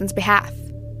on Colton's behalf.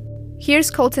 Here's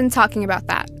Colton talking about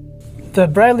that. The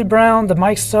Bradley Brown, the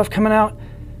Mike stuff coming out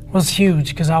was huge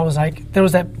because I was like, there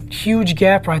was that huge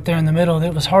gap right there in the middle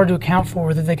that was hard to account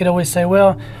for, that they could always say,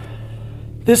 well,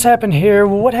 this happened here.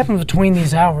 Well, what happened between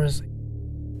these hours?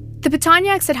 The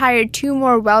Petoniaks had hired 2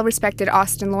 more well-respected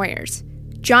Austin lawyers,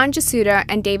 John Jasuda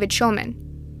and David Shulman.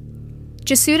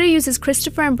 Jasuda uses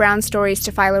Christopher and Brown's stories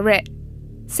to file a writ,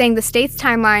 saying the state's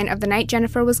timeline of the night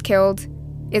Jennifer was killed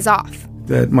is off.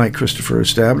 That Mike Christopher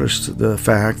established the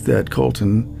fact that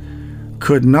Colton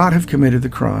could not have committed the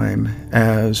crime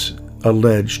as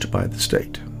alleged by the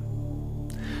state.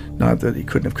 Not that he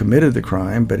couldn't have committed the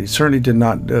crime, but he certainly did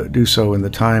not do so in the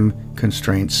time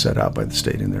constraints set out by the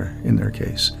state in their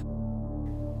case.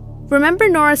 Remember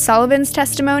Nora Sullivan's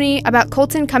testimony about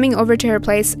Colton coming over to her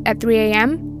place at 3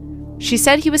 a.m.? She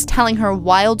said he was telling her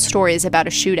wild stories about a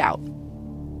shootout.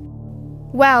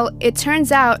 Well, it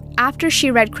turns out after she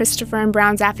read Christopher and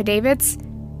Brown's affidavits,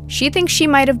 she thinks she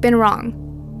might have been wrong.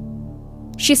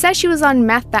 She says she was on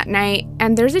meth that night,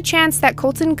 and there's a chance that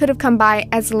Colton could have come by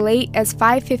as late as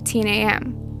 5:15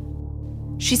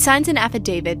 a.m. She signs an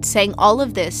affidavit saying all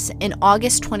of this in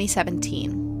August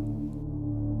 2017.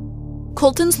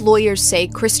 Colton's lawyers say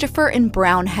Christopher and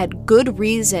Brown had good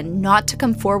reason not to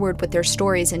come forward with their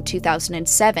stories in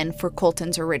 2007 for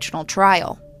Colton's original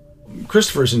trial.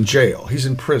 Christopher's in jail. He's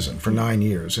in prison for 9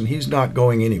 years, and he's not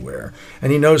going anywhere.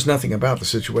 And he knows nothing about the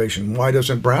situation. Why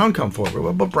doesn't Brown come forward?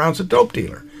 Well, but Brown's a dope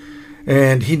dealer,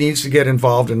 and he needs to get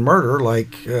involved in murder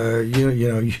like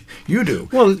you do.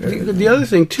 Well, the other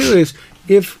thing too is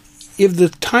if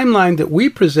the timeline that we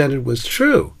presented was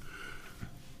true,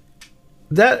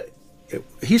 that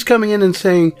he's coming in and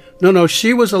saying, no,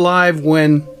 she was alive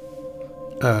when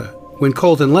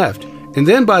Colton left. And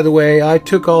then, by the way, I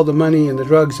took all the money and the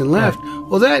drugs and left. Right.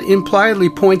 Well, that impliedly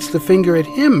points the finger at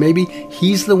him. Maybe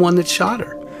he's the one that shot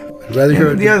her.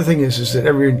 The other thing is that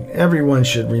everyone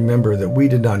should remember that we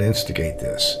did not instigate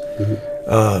this.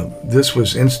 Mm-hmm. This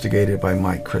was instigated by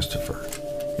Mike Christopher.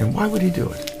 And why would he do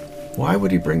it? Why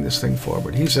would he bring this thing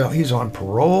forward? He's on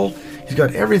parole. He's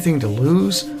got everything to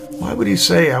lose. Why would he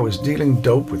say I was dealing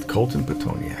dope with Colton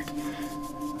Petoniak?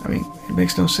 I mean, it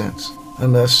makes no sense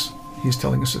unless he's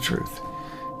telling us the truth.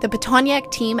 The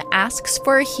Petoniak team asks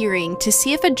for a hearing to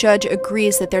see if a judge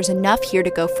agrees that there's enough here to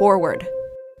go forward.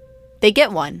 They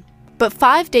get one, but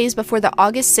 5 days before the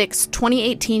August 6,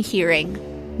 2018 hearing,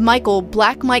 Michael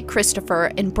Black Mike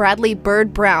Christopher and Bradley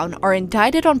Bird Brown are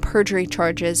indicted on perjury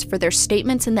charges for their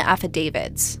statements in the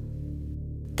affidavits.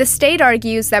 The state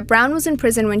argues that Brown was in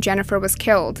prison when Jennifer was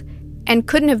killed and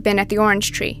couldn't have been at the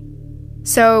Orange Tree,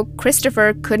 so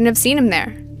Christopher couldn't have seen him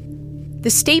there. The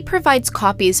state provides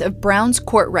copies of Brown's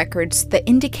court records that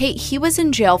indicate he was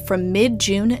in jail from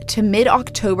mid-June to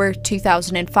mid-October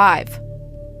 2005.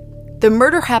 The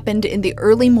murder happened in the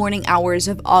early morning hours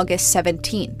of August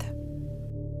 17th.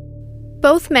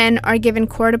 Both men are given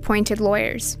court-appointed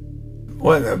lawyers.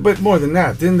 Well, but more than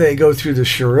that, then they go through the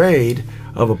charade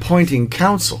of appointing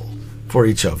counsel for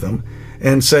each of them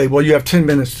and say, well, you have 10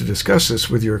 minutes to discuss this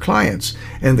with your clients.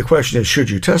 And the question is, should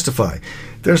you testify?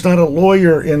 There's not a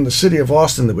lawyer in the city of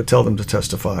Austin that would tell them to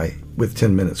testify with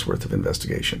 10 minutes worth of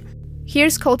investigation.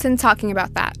 Here's Colton talking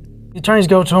about that. The attorneys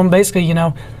go to him basically,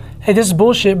 hey, this is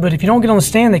bullshit, but if you don't get on the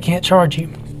stand, they can't charge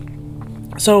you.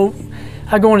 So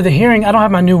I go into the hearing, I don't have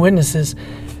my new witnesses.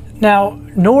 Now,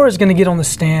 Nora's going to get on the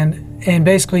stand and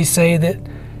basically say that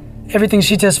everything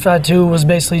she testified to was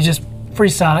basically just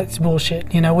freestyle, it's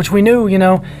bullshit, which we knew,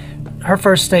 her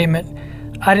first statement,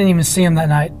 I didn't even see him that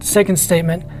night. Second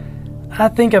statement, I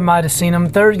think I might have seen him.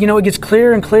 Third, it gets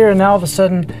clearer and clearer, and now all of a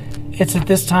sudden, it's at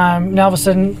this time, now all of a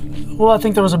sudden, well, I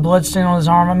think there was a blood stain on his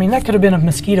arm. I mean, that could have been a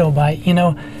mosquito bite,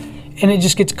 and it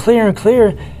just gets clearer and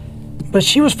clearer. But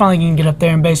she was finally going to get up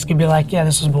there and basically be like, yeah,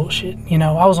 this is bullshit.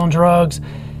 I was on drugs.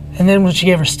 And then when she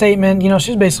gave her statement,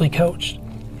 she was basically coached.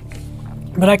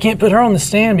 But I can't put her on the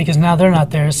stand because now they're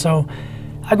not there, so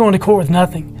I go into court with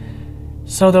nothing.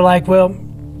 So they're like, well,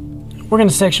 we're going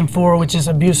to Section 4, which is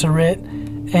abuse of writ,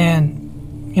 and,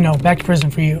 back to prison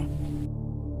for you.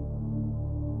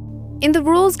 In the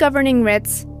rules governing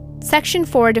writs, Section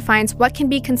 4 defines what can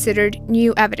be considered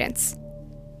new evidence.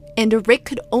 And a writ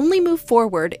could only move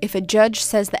forward if a judge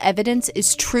says the evidence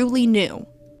is truly new.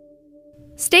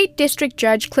 State District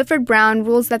Judge Clifford Brown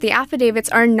rules that the affidavits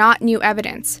are not new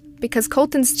evidence, because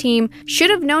Colton's team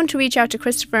should have known to reach out to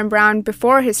Christopher and Brown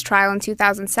before his trial in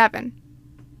 2007.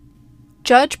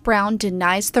 Judge Brown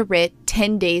denies the writ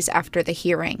 10 days after the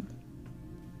hearing.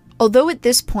 Although at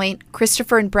this point,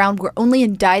 Christopher and Brown were only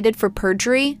indicted for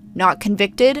perjury, not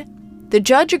convicted, the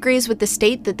judge agrees with the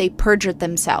state that they perjured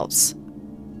themselves.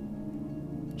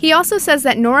 He also says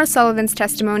that Nora Sullivan's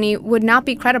testimony would not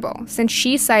be credible since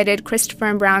she cited Christopher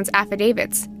and Brown's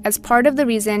affidavits as part of the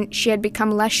reason she had become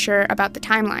less sure about the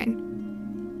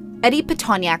timeline. Eddie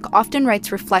Petoniak often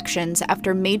writes reflections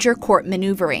after major court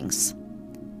maneuverings.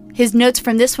 His notes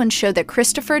from this one show that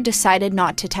Christopher decided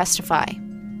not to testify.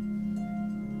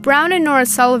 Brown and Nora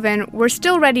Sullivan were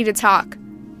still ready to talk,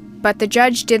 but the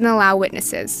judge didn't allow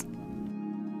witnesses.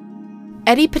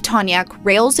 Eddie Petoniak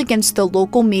rails against the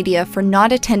local media for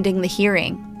not attending the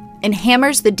hearing and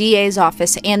hammers the DA's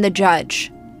office and the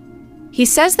judge. He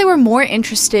says they were more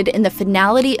interested in the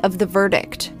finality of the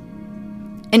verdict.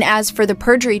 And as for the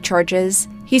perjury charges,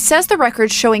 he says the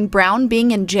records showing Brown being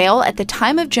in jail at the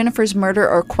time of Jennifer's murder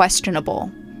are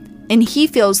questionable, and he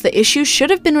feels the issue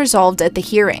should have been resolved at the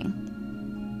hearing.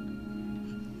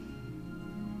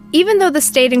 Even though the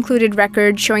state included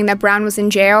records showing that Brown was in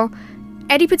jail,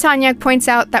 Eddie Petoniak points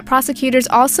out that prosecutors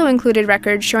also included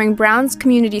records showing Brown's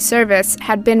community service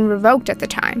had been revoked at the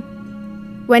time,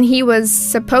 when he was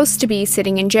supposed to be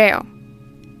sitting in jail.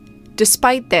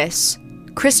 Despite this,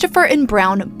 Christopher and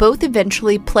Brown both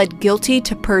eventually pled guilty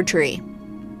to perjury.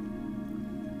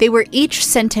 They were each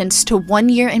sentenced to 1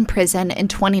 year in prison in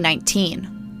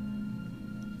 2019.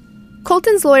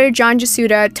 Colton's lawyer John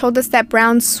Jasuda told us that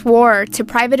Brown swore to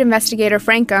private investigator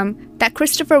Frankham that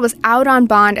Christopher was out on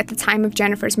bond at the time of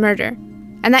Jennifer's murder,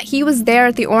 and that he was there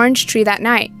at the orange tree that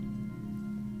night.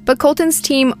 But Colton's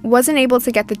team wasn't able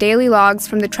to get the daily logs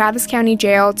from the Travis County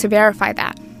Jail to verify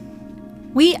that.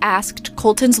 We asked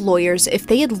Colton's lawyers if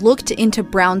they had looked into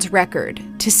Brown's record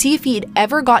to see if he had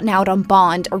ever gotten out on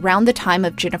bond around the time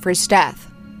of Jennifer's death.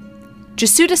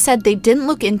 Jasuda said they didn't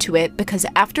look into it because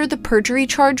after the perjury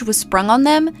charge was sprung on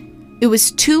them, it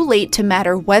was too late to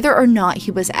matter whether or not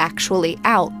he was actually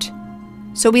out.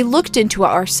 So we looked into it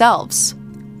ourselves.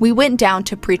 We went down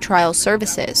to pretrial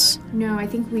services. No, I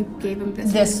think we gave him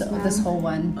this whole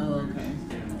one. Oh, okay.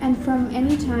 And from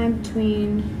any time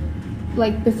between,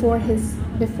 before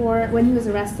when he was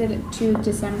arrested to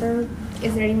December,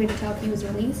 is there any way to tell if he was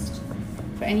released?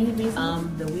 For any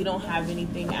reason? We don't have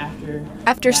anything after.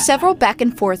 After several back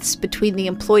and forths between the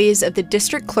employees of the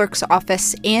district clerk's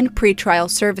office and pretrial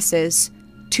services,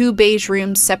 2 beige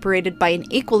rooms separated by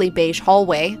an equally beige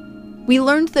hallway, we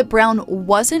learned that Brown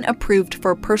wasn't approved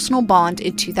for personal bond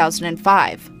in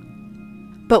 2005.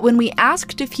 But when we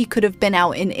asked if he could have been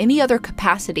out in any other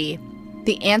capacity,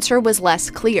 the answer was less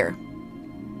clear.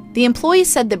 The employee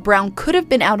said that Brown could have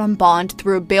been out on bond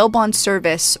through a bail bond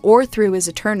service or through his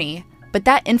attorney, but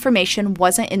that information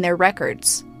wasn't in their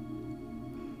records.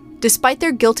 Despite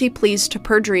their guilty pleas to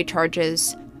perjury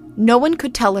charges, no one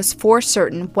could tell us for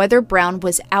certain whether Brown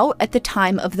was out at the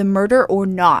time of the murder or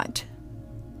not.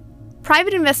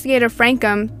 Private investigator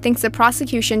Frankham thinks the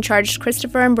prosecution charged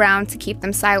Christopher and Brown to keep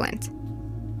them silent.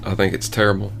 I think it's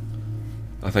terrible.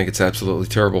 I think it's absolutely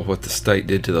terrible what the state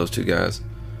did to those two guys.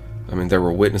 I mean, there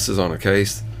were witnesses on a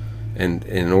case, and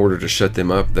in order to shut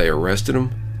them up, they arrested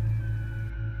them.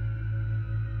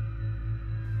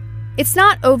 It's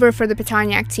not over for the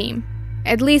Petoniak team.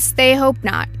 At least they hope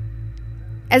not.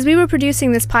 As we were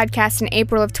producing this podcast in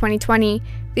April of 2020,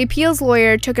 the appeals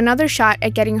lawyer took another shot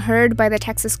at getting heard by the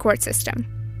Texas court system.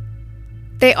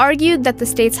 They argued that the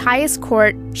state's highest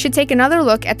court should take another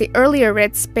look at the earlier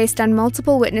writs based on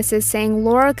multiple witnesses saying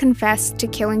Laura confessed to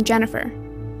killing Jennifer.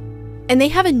 And they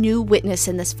have a new witness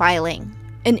in this filing,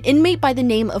 an inmate by the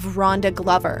name of Rhonda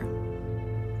Glover.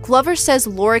 Glover says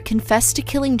Laura confessed to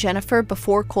killing Jennifer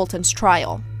before Colton's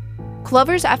trial.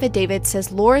 Glover's affidavit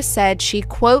says Laura said she,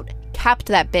 quote, capped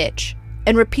that bitch,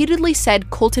 and repeatedly said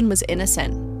Colton was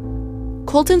innocent.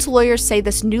 Colton's lawyers say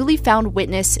this newly found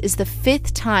witness is the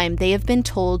 5th time they have been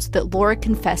told that Laura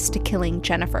confessed to killing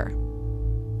Jennifer.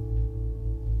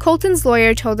 Colton's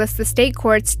lawyer told us the state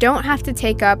courts don't have to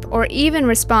take up or even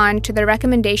respond to their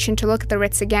recommendation to look at the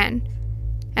writs again,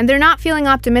 and they're not feeling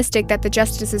optimistic that the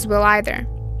justices will either.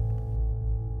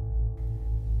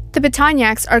 The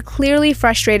Petoniaks are clearly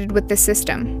frustrated with this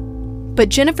system. But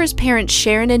Jennifer's parents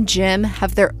Sharon and Jim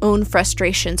have their own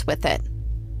frustrations with it.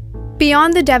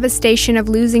 Beyond the devastation of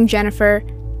losing Jennifer,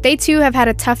 they too have had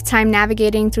a tough time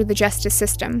navigating through the justice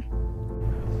system.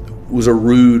 It was a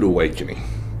rude awakening.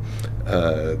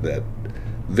 That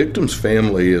victim's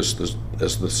family, as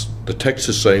the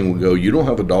Texas saying would go, you don't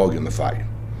have a dog in the fight.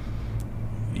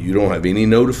 You don't have any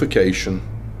notification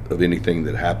of anything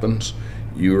that happens.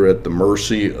 You're at the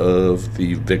mercy of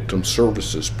the victim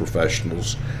services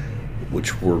professionals,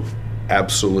 which were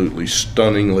absolutely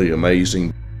stunningly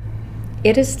amazing.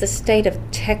 It is the state of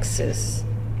Texas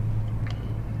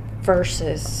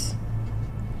versus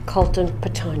Colton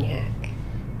Petoniak.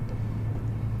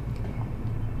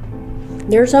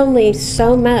 There's only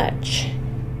so much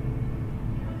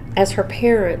as her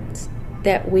parents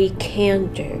that we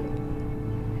can do,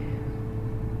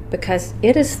 because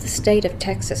it is the state of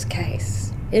Texas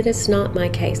case. It is not my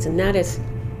case, and that is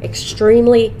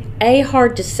extremely, A,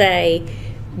 hard to say,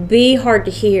 B, hard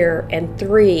to hear, and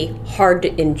 3, hard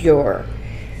to endure.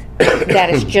 That,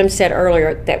 as Jim said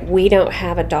earlier, that we don't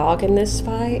have a dog in this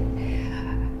fight.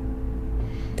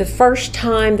 The first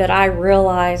time that I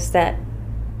realized that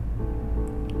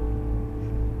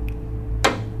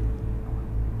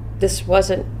this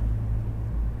wasn't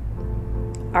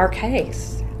our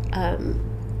case, I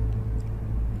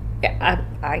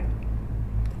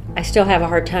still have a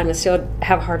hard time. I still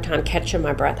have a hard time catching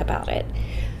my breath about it.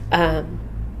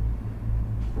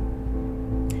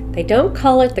 They don't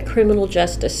call it the criminal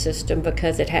justice system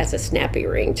because it has a snappy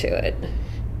ring to it.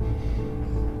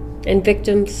 And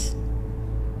victims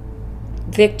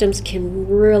can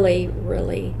really,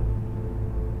 really,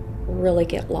 really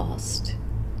get lost.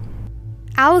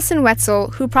 Allison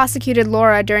Wetzel, who prosecuted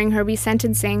Laura during her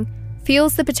resentencing,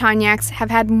 feels the Petoniaks have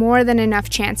had more than enough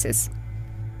chances.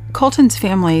 Colton's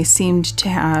family seemed to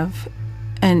have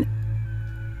an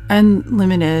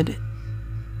unlimited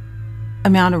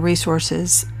amount of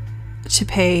resources to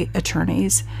pay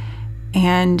attorneys,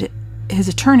 and his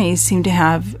attorneys seemed to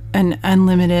have an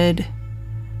unlimited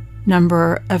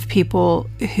number of people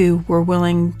who were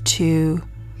willing to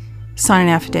sign an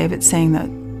affidavit saying that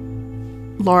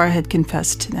Laura had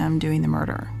confessed to them doing the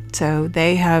murder. So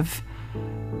they have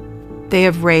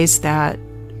raised that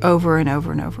over and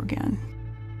over and over again.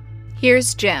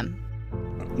 Here's Jim.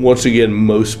 Once again,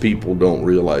 most people don't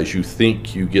realize. You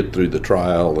think you get through the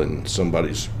trial and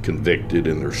somebody's convicted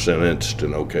and they're sentenced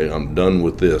and okay, I'm done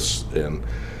with this, and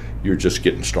you're just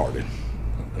getting started.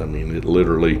 I mean, it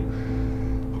literally,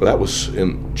 that was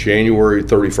in January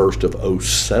 31st of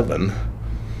 2007,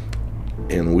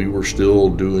 and we were still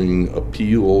doing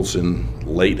appeals in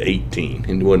late 18.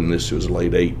 And it was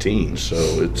late 18, so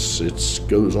it's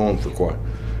goes on for quite.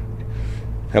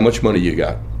 How much money you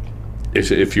got?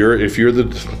 If you're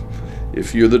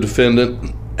the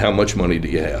defendant, how much money do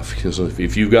you have? Because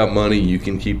if you've got money, you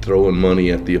can keep throwing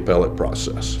money at the appellate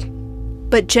process.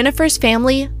 But Jennifer's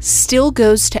family still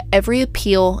goes to every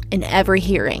appeal and every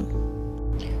hearing.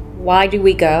 Why do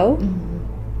we go?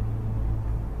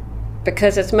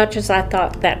 Because as much as I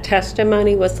thought that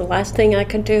testimony was the last thing I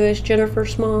could do as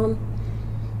Jennifer's mom,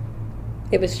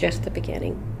 it was just the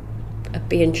beginning of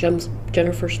being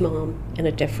Jennifer's mom in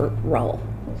a different role.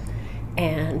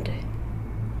 And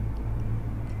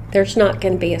there's not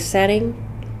going to be a setting.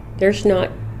 There's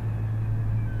not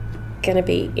going to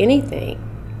be anything.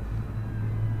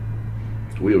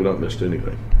 We have not missed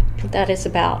anything. That is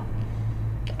about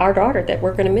our daughter that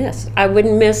we're going to miss. I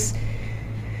wouldn't miss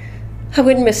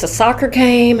a soccer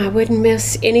game. I wouldn't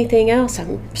miss anything else.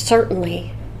 I'm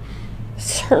certainly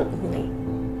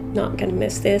not going to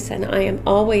miss this, and I am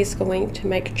always going to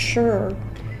make sure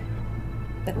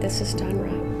that this is done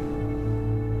right.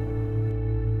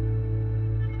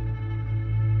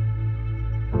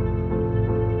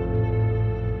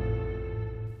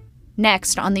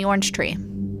 Next on the Orange Tree.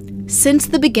 Since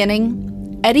the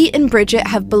beginning, Eddie and Bridget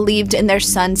have believed in their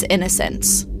son's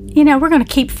innocence. You know, we're going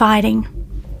to keep fighting.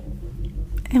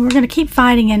 And we're going to keep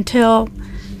fighting until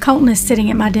Colton is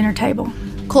sitting at my dinner table.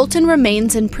 Colton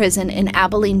remains in prison in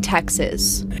Abilene,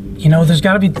 Texas. You know, there's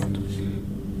got to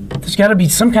be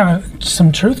some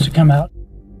truth to come out.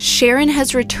 Sharon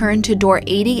has returned to door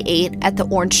 88 at the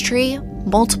Orange Tree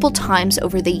multiple times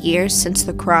over the years since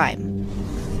the crime.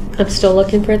 I'm still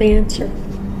looking for the answer.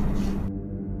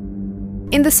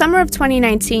 In the summer of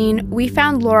 2019, we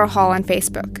found Laura Hall on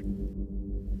Facebook.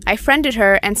 I friended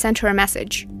her and sent her a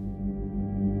message.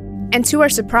 And to our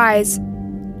surprise,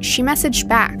 she messaged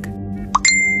back.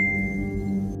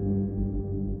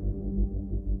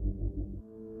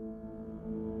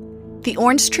 The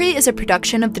Orange Tree is a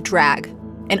production of The Drag,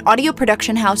 an audio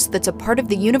production house that's a part of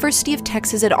the University of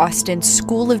Texas at Austin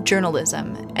School of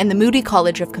Journalism and the Moody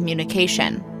College of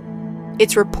Communication.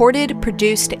 It's reported,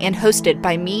 produced, and hosted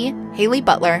by me, Haley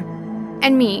Butler.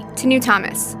 And me, Tanu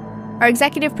Thomas. Our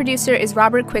executive producer is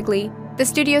Robert Quigley. The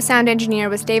studio sound engineer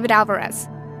was David Alvarez.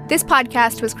 This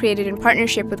podcast was created in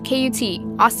partnership with KUT,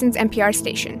 Austin's NPR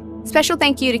station. Special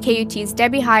thank you to KUT's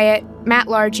Debbie Hyatt, Matt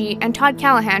Largy, and Todd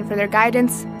Callahan for their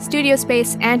guidance, studio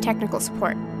space, and technical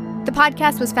support. The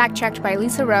podcast was fact-checked by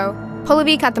Lisa Rowe.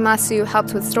 Polavi Katamasu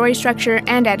helped with story structure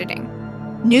and editing.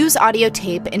 News audio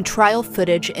tape and trial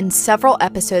footage in several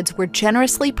episodes were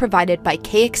generously provided by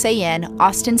KXAN,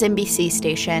 Austin's NBC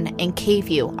station, and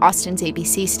KView, Austin's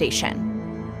ABC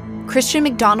station. Christian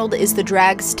McDonald is The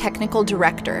Drag's technical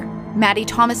director. Maddie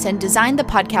Thomason designed the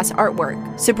podcast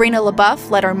artwork. Sabrina LaBeouf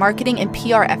led our marketing and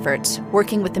PR efforts,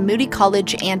 working with the Moody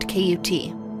College and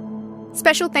KUT.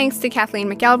 Special thanks to Kathleen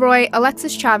McElroy,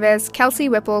 Alexis Chavez, Kelsey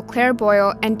Whipple, Claire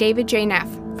Boyle, and David J. Neff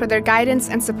for their guidance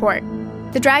and support.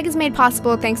 The Drag is made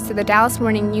possible thanks to the Dallas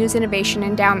Morning News Innovation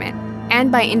Endowment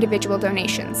and by individual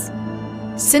donations.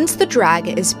 Since The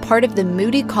Drag is part of the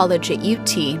Moody College at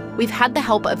UT, we've had the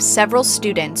help of several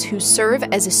students who serve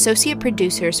as associate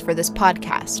producers for this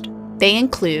podcast. They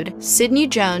include Sydney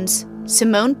Jones,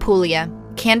 Simone Puglia,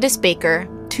 Candace Baker,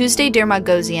 Tuesday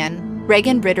Dermagosian,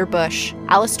 Reagan Ritterbush,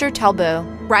 Alistair Talbot,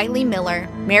 Riley Miller,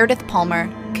 Meredith Palmer,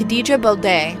 Khadija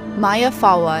Baudet, Maya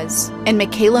Fawaz, and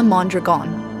Michaela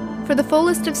Mondragon. For the full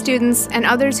list of students and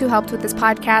others who helped with this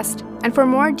podcast, and for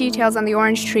more details on the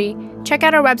Orange Tree, check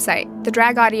out our website,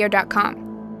 thedragaudio.com.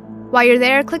 While you're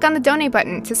there, click on the donate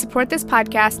button to support this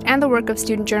podcast and the work of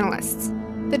student journalists.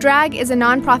 The Drag is a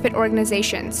nonprofit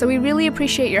organization, so we really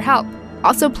appreciate your help.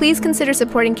 Also, please consider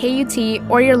supporting KUT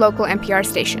or your local NPR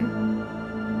station.